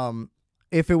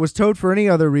 If it was towed for any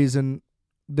other reason,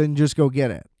 then just go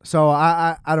get it. So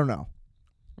I don't know.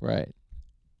 Right.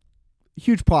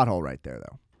 Huge plot hole right there,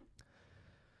 though.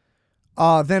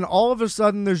 Then all of a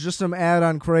sudden, there's just some ad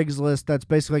on Craigslist that's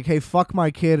basically like, hey, fuck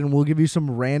my kid, and we'll give you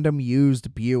some random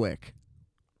used Buick.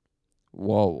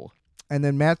 Whoa. And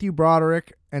then Matthew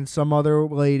Broderick and some other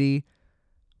lady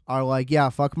are like, yeah,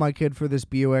 fuck my kid for this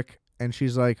Buick. And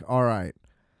she's like, all right.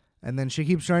 And then she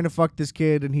keeps trying to fuck this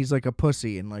kid, and he's like a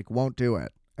pussy and like won't do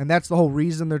it. And that's the whole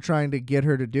reason they're trying to get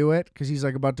her to do it, because he's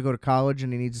like about to go to college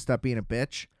and he needs to stop being a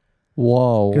bitch.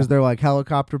 Whoa. because they're like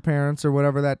helicopter parents or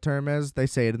whatever that term is. They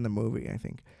say it in the movie, I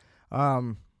think.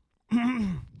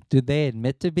 Did they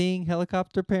admit to being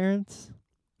helicopter parents?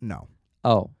 No,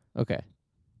 Oh, okay.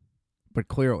 but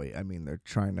clearly, I mean, they're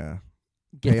trying to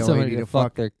Get pay a somebody lady to to fuck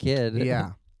fuck. their kid.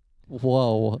 Yeah.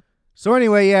 Whoa. So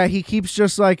anyway, yeah, he keeps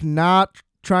just like not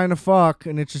trying to fuck,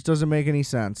 and it just doesn't make any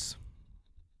sense.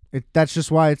 That's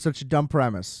just why it's such a dumb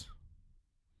premise.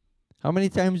 How many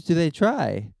times do they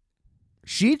try?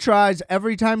 She tries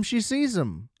every time she sees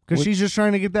him because What- she's just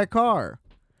trying to get that car.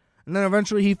 And then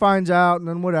eventually he finds out, and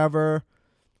then whatever.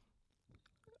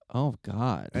 Oh,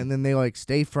 God. And then they like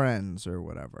stay friends or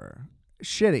whatever.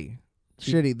 Shitty.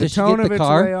 Shitty. The Does she tone get of the it's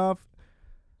car? way off.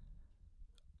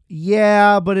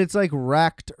 Yeah, but it's like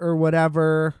wrecked or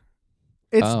whatever.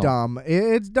 It's Oh. dumb.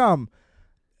 It's dumb.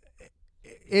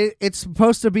 It's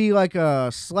supposed to be like a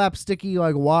slapsticky,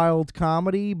 like wild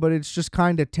comedy, but it's just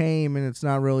kind of tame and it's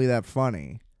not really that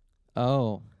funny.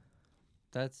 Oh.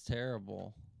 That's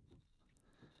terrible.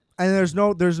 And there's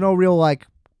no real like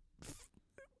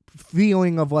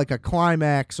feeling of like a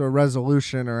climax or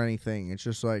resolution or anything. It's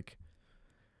just like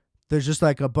there's just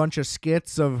like a bunch of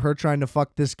skits of her trying to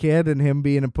fuck this kid and him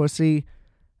being a pussy,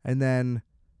 and then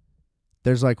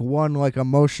there's like one like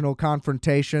emotional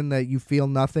confrontation that you feel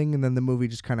nothing, and then the movie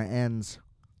just kind of ends.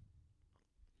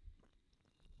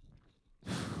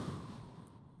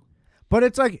 But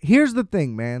it's like, here's the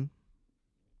thing, man.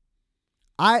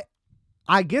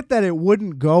 I get that it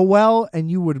wouldn't go well and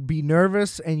you would be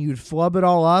nervous and you'd flub it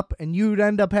all up and you'd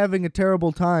end up having a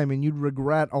terrible time and you'd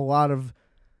regret a lot of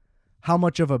how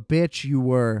much of a bitch you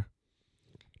were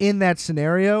in that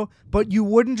scenario, but you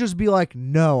wouldn't just be like,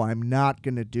 no, I'm not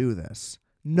going to do this.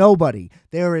 Nobody.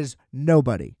 There is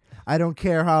nobody. I don't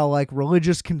care how like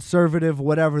religious, conservative,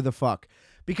 whatever the fuck.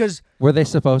 Because Were they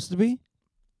supposed to be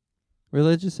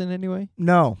religious in any way?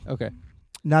 no, Okay.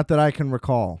 not that I can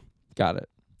recall. Got it.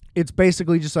 It's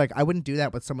basically just like, I wouldn't do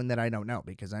that with someone that I don't know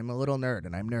because I'm a little nerd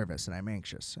and I'm nervous and I'm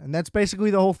anxious. And that's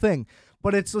basically the whole thing.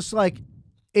 But it's just like,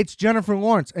 it's Jennifer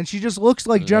Lawrence. And she just looks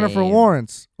like Jennifer Lame.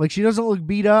 Lawrence. Like, she doesn't look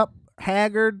beat up,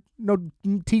 haggard, no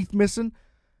teeth missing.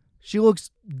 She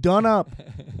looks done up,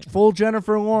 full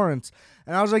Jennifer Lawrence.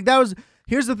 And I was like,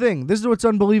 here's the thing. This is what's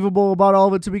unbelievable about all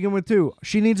of it to begin with, too.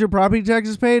 She needs her property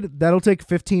taxes paid. That'll take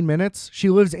 15 minutes. She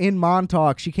lives in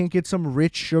Montauk. She can't get some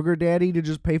rich sugar daddy to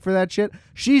just pay for that shit.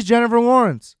 She's Jennifer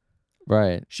Lawrence.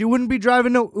 Right. She wouldn't be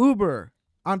driving no Uber.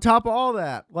 On top of all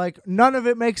that, like, none of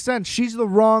it makes sense. She's the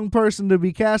wrong person to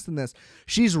be cast in this.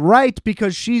 She's right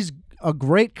because she's a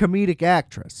great comedic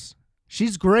actress.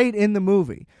 She's great in the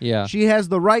movie. Yeah. She has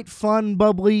the right fun,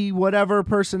 bubbly, whatever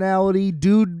personality,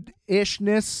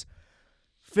 dude-ishness,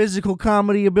 physical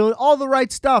comedy ability, all the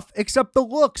right stuff, except the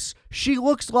looks. She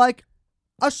looks like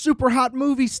a super hot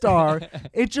movie star.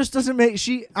 It just doesn't make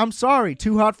I'm sorry,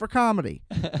 too hot for comedy.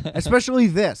 Especially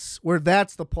this, where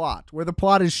that's the plot. Where the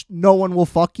plot is no one will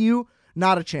fuck you,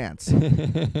 not a chance.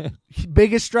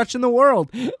 Biggest stretch in the world.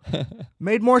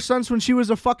 Made more sense when she was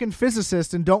a fucking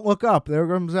physicist and Don't Look Up. There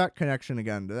comes that connection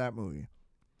again to that movie.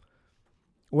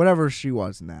 Whatever she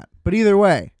was in that. But either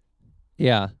way,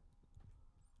 Yeah.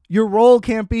 your role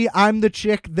can't be I'm the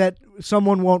chick that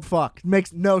someone won't fuck. It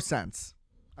makes no sense.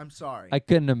 I'm sorry. I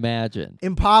couldn't imagine.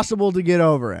 Impossible to get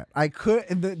over it.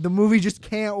 The movie just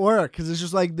can't work because it's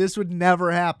just like this would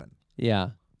never happen. Yeah.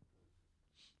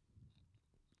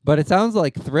 But it sounds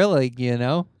like thrilling, you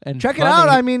know? And Check it funny. out.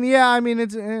 I mean,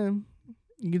 it's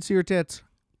you can see her tits.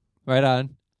 Right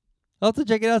on. I'll have to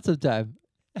check it out sometime.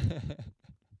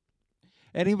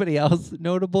 Anybody else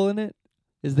notable in it?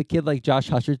 Is the kid like Josh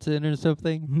Hutcherson or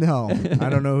something? No, I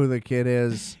don't know who the kid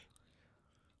is.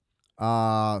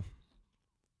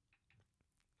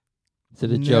 Is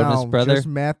it a Jonas brother? Just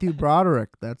Matthew Broderick.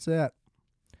 That's it.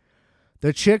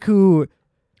 The chick who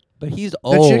But he's the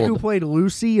old. chick who played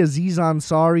Lucy, Aziz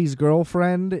Ansari's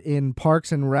girlfriend in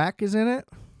Parks and Rec, is in it.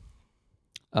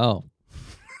 Oh.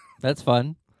 That's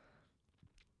fun.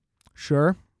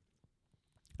 Sure.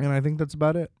 And I think that's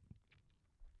about it.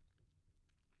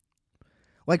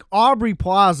 Like, Aubrey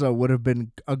Plaza would have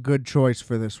been a good choice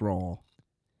for this role.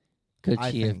 Could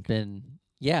I she have think. been?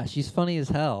 Yeah, she's funny as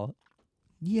hell.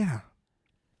 Yeah.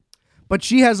 But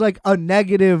she has, like, a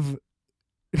negative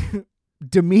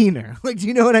demeanor. Like, do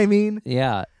you know what I mean?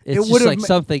 Yeah, it's It just would've like ma-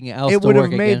 something else. it to would have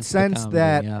work made against the sense comedy,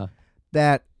 that- yeah.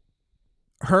 That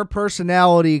her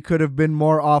personality could have been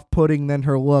more off-putting than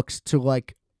her looks to,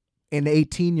 like, an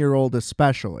 18-year-old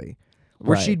especially.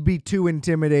 Where Right. she'd be too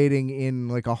intimidating in,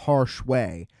 like, a harsh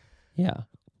way. Yeah.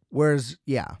 Whereas,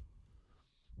 yeah.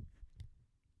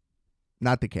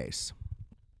 Not the case.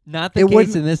 Not the It case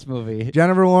wouldn't- in this movie.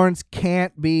 Jennifer Lawrence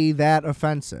can't be that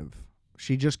offensive.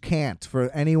 She just can't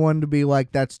for anyone to be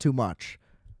like, that's too much.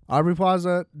 Aubrey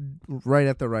Plaza, right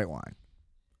at the right line.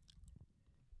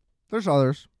 There's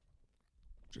others.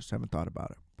 Just haven't thought about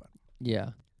it. But Yeah.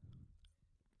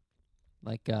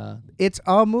 Like it's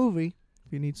a movie.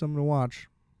 If you need something to watch,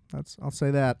 I'll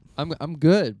say that. I'm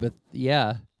good, but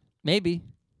yeah, maybe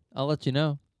I'll let you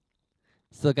know.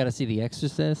 Still got to see The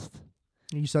Exorcist.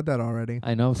 You said that already.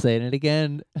 I know, I'm saying it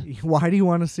again Why do you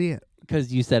want to see it?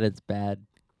 because you said it's bad.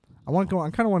 I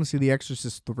kind of want to see The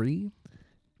Exorcist 3.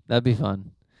 That'd be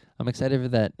fun. I'm excited for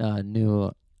that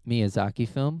new Miyazaki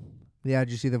film. Yeah,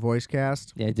 did you see the voice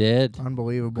cast? Yeah, I did.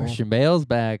 Unbelievable. Christian Bale's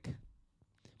back.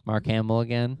 Mark Hamill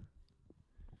again.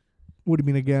 What do you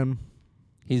mean again?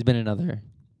 He's been in other,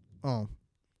 Oh.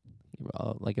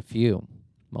 like a few.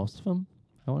 Most of them,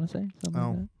 I want to say. Something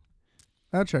like that.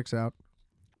 That checks out.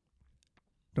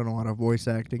 Done a lot of voice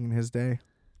acting in his day.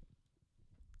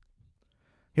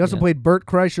 He also Yeah. played Bert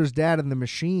Kreischer's dad in The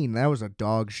Machine. That was a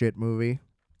dog shit movie.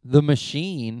 The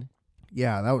Machine.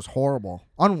 Yeah, that was horrible.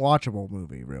 Unwatchable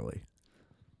movie, really.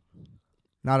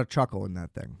 Not a chuckle in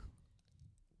that thing.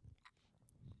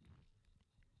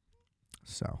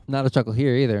 So. Not a chuckle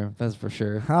here either, that's for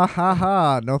sure. Ha ha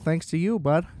ha. No thanks to you,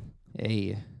 bud.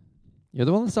 Hey, you're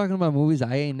the one that's talking about movies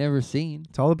I ain't never seen.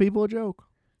 Tell the people a joke.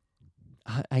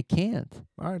 I can't.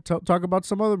 All right, talk about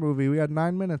some other movie. We got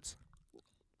 9 minutes.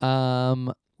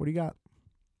 What do you got?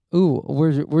 Ooh,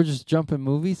 we're just jumping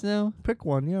movies now? Pick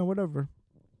one. Yeah, whatever.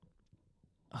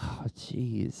 Oh,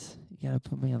 jeez. You gotta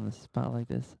put me on the spot like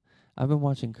this. I've been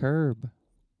watching Curb.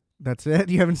 That's it?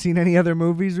 You haven't seen any other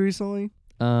movies recently?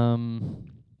 What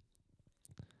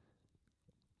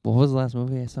was the last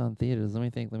movie I saw in theaters? Let me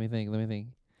think.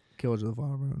 Killers of the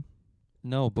Flower Moon.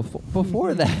 No,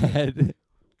 before that.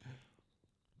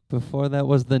 Before that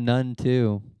was The Nun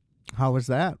 2. How was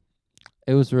that?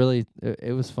 It was really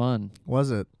it was fun. Was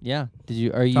it? Yeah.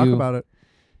 Talk about it.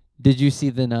 Did you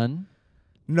see The Nun?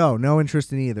 No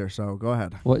interest in either, so go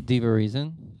ahead. What, do you have a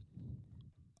reason?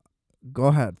 Go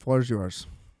ahead. Floor's yours.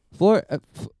 Floor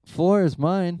is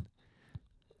mine.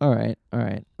 All right.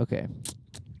 Okay.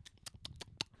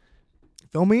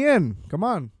 Fill me in. Come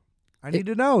on. I need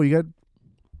to know.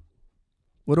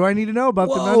 What do I need to know about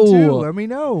The Nun 2? Let me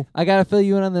know. I gotta fill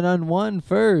you in on The Nun 1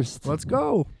 first. Let's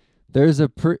go. There's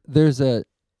a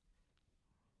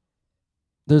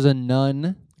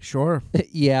nun. Sure.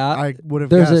 Yeah. I would have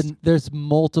guessed. There's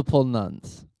multiple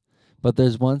nuns, but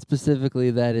there's one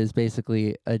specifically that is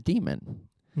basically a demon.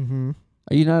 Mm-hmm.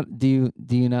 Are you not? Do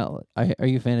you not? Are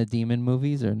you a fan of demon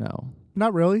movies or no?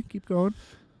 Not really. Keep going.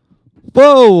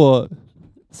 Whoa!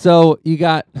 So you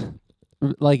got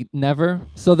like never.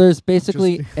 So there's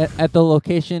basically at the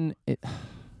location.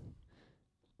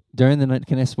 During the night,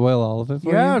 can I spoil all of it for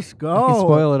you? Yes, go. I can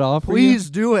spoil it all for you. Please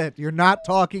do it. You're not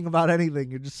talking about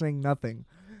anything. You're just saying nothing.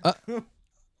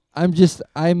 I'm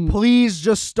Please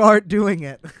just start doing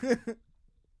it.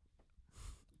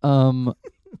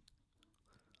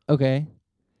 Okay.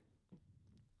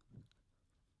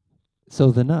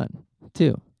 So The Nun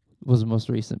 2 was the most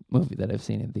recent movie that I've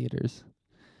seen in theaters.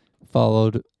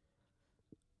 Followed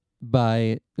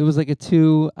by, it was like a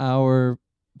 2-hour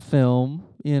film,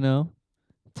 maybe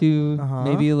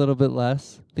a little bit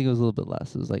less. I think it was a little bit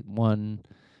less. It was like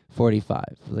 1:45.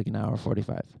 It was like an hour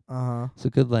 45. Uh-huh. So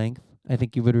good length. I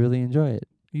think you would really enjoy it.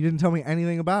 You didn't tell me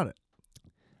anything about it.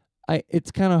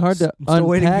 It's kind of hard to I'm still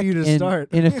waiting for unpack you to start.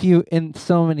 in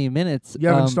so many minutes. You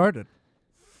haven't started.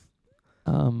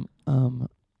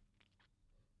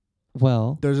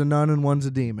 Well, There's a nun and one's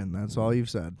a demon. That's all you've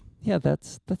said. yeah,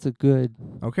 that's a good.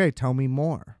 Okay, tell me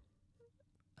more.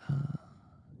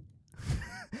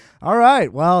 All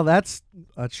right. Well, that's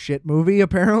a shit movie,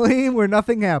 apparently, where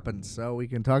nothing happens. So we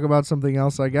can talk about something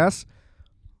else, I guess.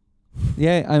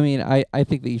 Yeah, I mean, I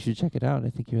think that you should check it out. I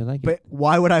think you would like But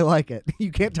why would I like it?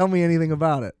 You can't tell me anything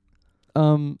about it.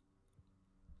 it.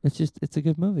 It's a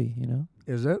good movie,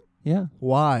 Is it? Yeah.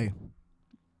 Why?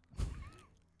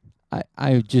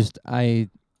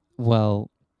 Well,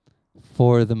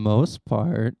 for the most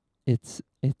part, it's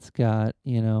got,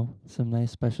 some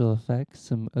nice special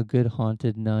effects, a good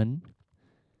haunted nun.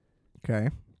 Okay.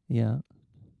 Yeah.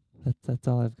 That's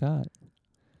all I've got.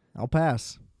 I'll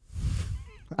pass.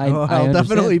 I'll I'll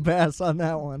definitely pass on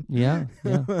that one. Yeah.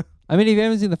 I mean, if you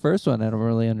haven't seen the first one, I don't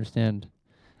really understand.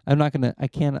 I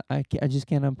just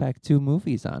can't unpack 2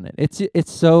 movies on it.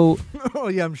 It's so. Oh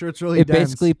yeah, I'm sure it's really It dense.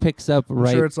 basically picks up I'm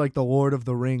right. sure it's like the Lord of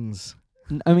the Rings.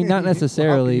 I mean, not How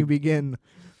necessarily. can you begin?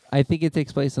 I think it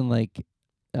takes place in like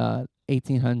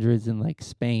 1800s in like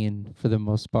Spain for the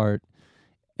most part.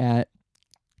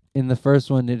 In the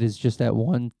first one, it is just at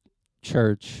one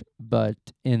church, but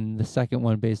in the second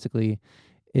one, basically,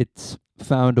 it's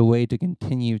found a way to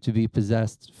continue to be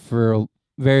possessed for a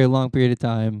very long period of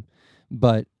time,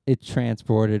 but it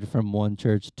transported from one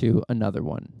church to another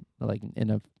one, like in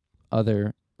a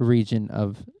other region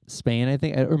of Spain, I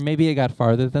think, or maybe it got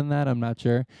farther than that. I'm not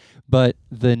sure, but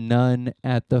the nun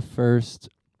at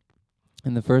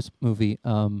in the first movie,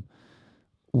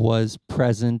 was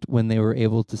present when they were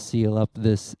able to seal up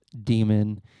this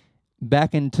demon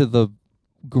back into the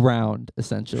ground,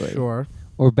 essentially, Sure.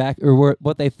 or back, or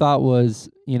what they thought was,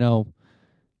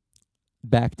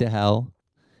 back to hell.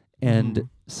 And Mhm.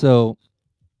 so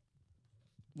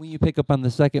when you pick up on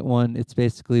the second one, it's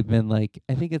basically been like,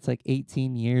 I think it's like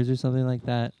 18 years or something like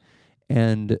that.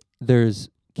 And there's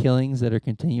killings that are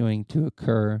continuing to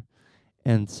occur.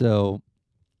 And so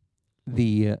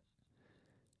the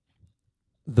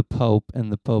Pope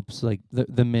and the Pope's like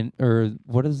the min, or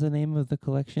what is the name of the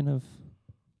collection of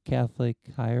Catholic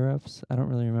higher ups? I don't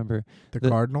really remember. The The-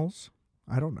 Cardinals?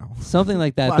 I don't know. Something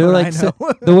like that. Why They're would I like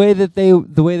know? the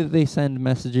way that they send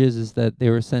messages is that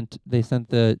they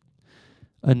sent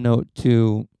a note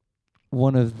to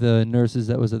one of the nurses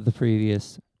that was at the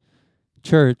previous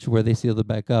church where they sealed it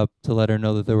back up to let her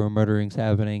know that there were murderings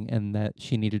happening and that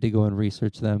she needed to go and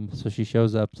research them. So she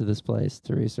shows up to this place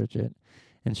to research it.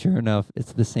 And sure enough,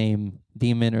 it's the same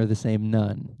demon or the same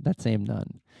nun, that same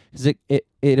nun. 'Cause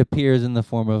it appears in the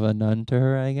form of a nun to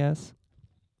her, I guess.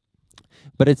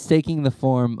 But it's taking the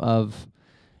form of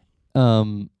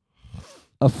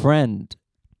a friend.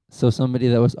 So somebody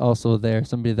that was also there,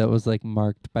 somebody that was like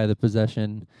marked by the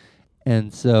possession.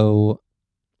 And so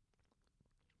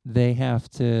they have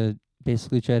to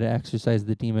basically try to exorcise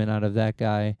the demon out of that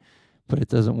guy, but it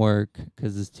doesn't work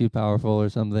because it's too powerful or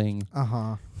something.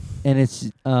 Uh-huh. And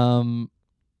it's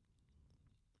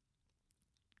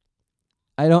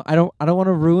I don't want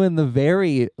to ruin the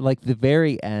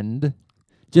very end,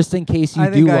 just in case you I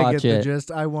do think I watch get the it.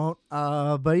 gist. I won't.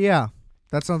 But yeah.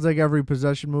 That sounds like every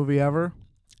possession movie ever.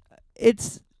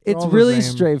 It's all the really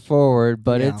same. straightforward,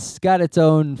 but Yeah. it's got its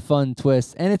own fun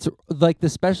twist, and it's like the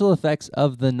special effects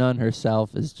of the nun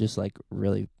herself is just like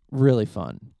really, really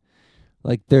fun.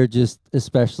 Like they're just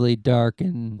especially dark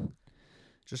and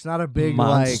Just not a big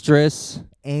monstrous.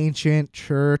 ancient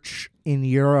church in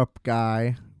Europe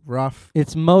guy. Rough.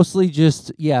 It's mostly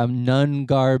just nun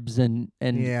garbs and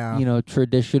Yeah.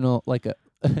 traditional like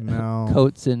No.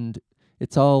 coats, and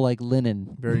it's all like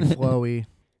linen. Very flowy.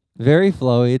 Very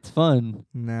flowy. It's fun.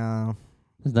 No.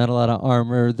 There's not a lot of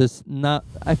armor.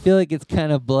 I feel like it's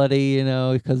kind of bloody,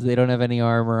 because they don't have any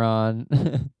armor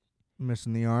on.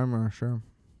 Missing the armor, sure.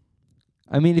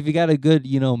 I mean, if you got a good,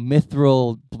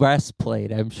 mithril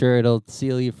breastplate, I'm sure it'll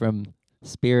seal you from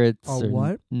spirits A or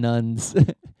what? nuns.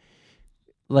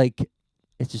 Like,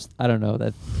 it's just, I don't know,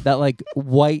 that like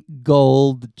white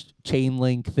gold chain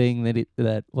link thing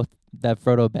that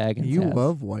Frodo Baggins You has.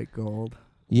 love white gold.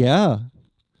 Yeah.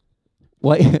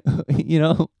 White,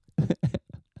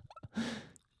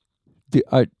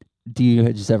 do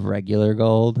you just have regular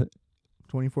gold?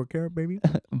 24 karat, baby.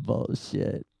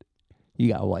 Bullshit. You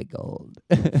got white gold.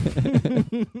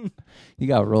 You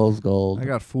got rose gold. I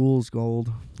got fool's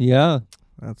gold. Yeah.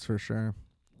 That's for sure.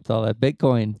 It's all that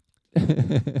Bitcoin.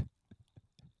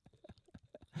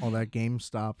 All that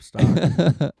GameStop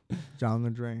stock down the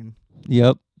drain.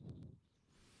 Yep.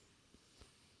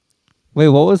 Wait,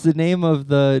 what was the name of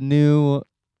the new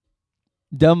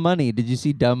Dumb Money? Did you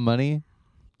see Dumb Money?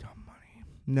 Dumb money.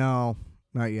 No,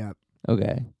 not yet.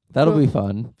 Okay. That'll be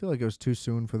fun. I feel like it was too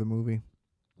soon for the movie.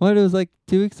 What? It was like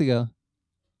 2 weeks ago.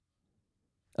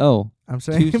 Oh. I'm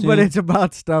saying, Too but soon? it's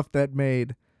about stuff that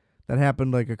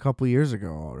happened like a couple years ago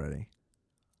already.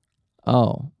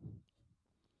 Oh.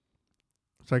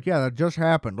 It's like, yeah, that just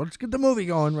happened. Let's get the movie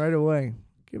going right away.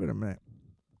 Give it a minute.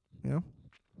 You know?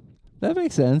 That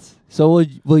makes sense. So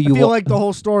will you I feel like the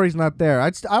whole story's not there.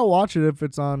 I'll watch it if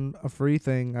it's on a free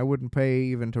thing. I wouldn't pay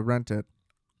even to rent it.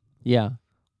 Yeah.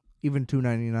 Even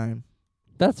 $2.99.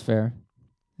 That's fair.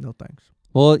 No thanks.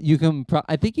 Well, you can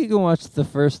I think you can watch The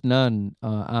First Nun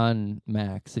on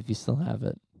Max if you still have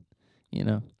it. I don't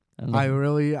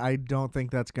know. I don't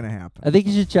think that's gonna happen. I think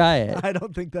you should try it. I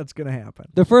don't think that's gonna happen.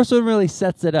 The first one really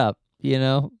sets it up,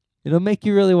 It'll make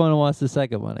you really want to watch the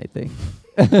second one, I think.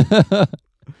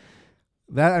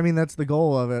 That's the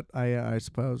goal of it, I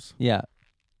suppose. Yeah.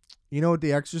 You know what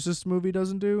the Exorcist movie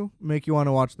doesn't do? Make you want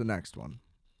to watch the next one.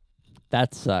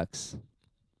 That sucks.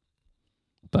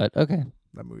 But okay.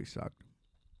 That movie sucked.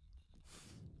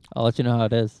 I'll let you know how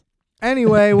it is.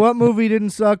 Anyway, what movie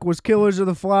didn't suck was Killers of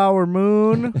the Flower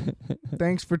Moon.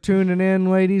 Thanks for tuning in,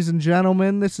 ladies and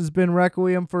gentlemen. This has been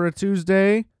Requiem for a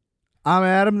Tuesday. I'm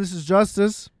Adam. This is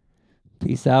Justice.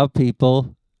 Peace out,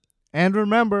 people. And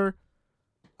remember,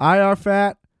 I are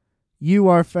fat. You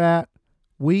are fat.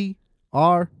 We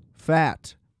are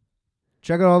fat.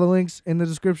 Check out all the links in the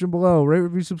description below. Rate,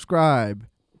 review, subscribe.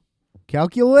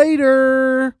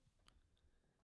 Calculator.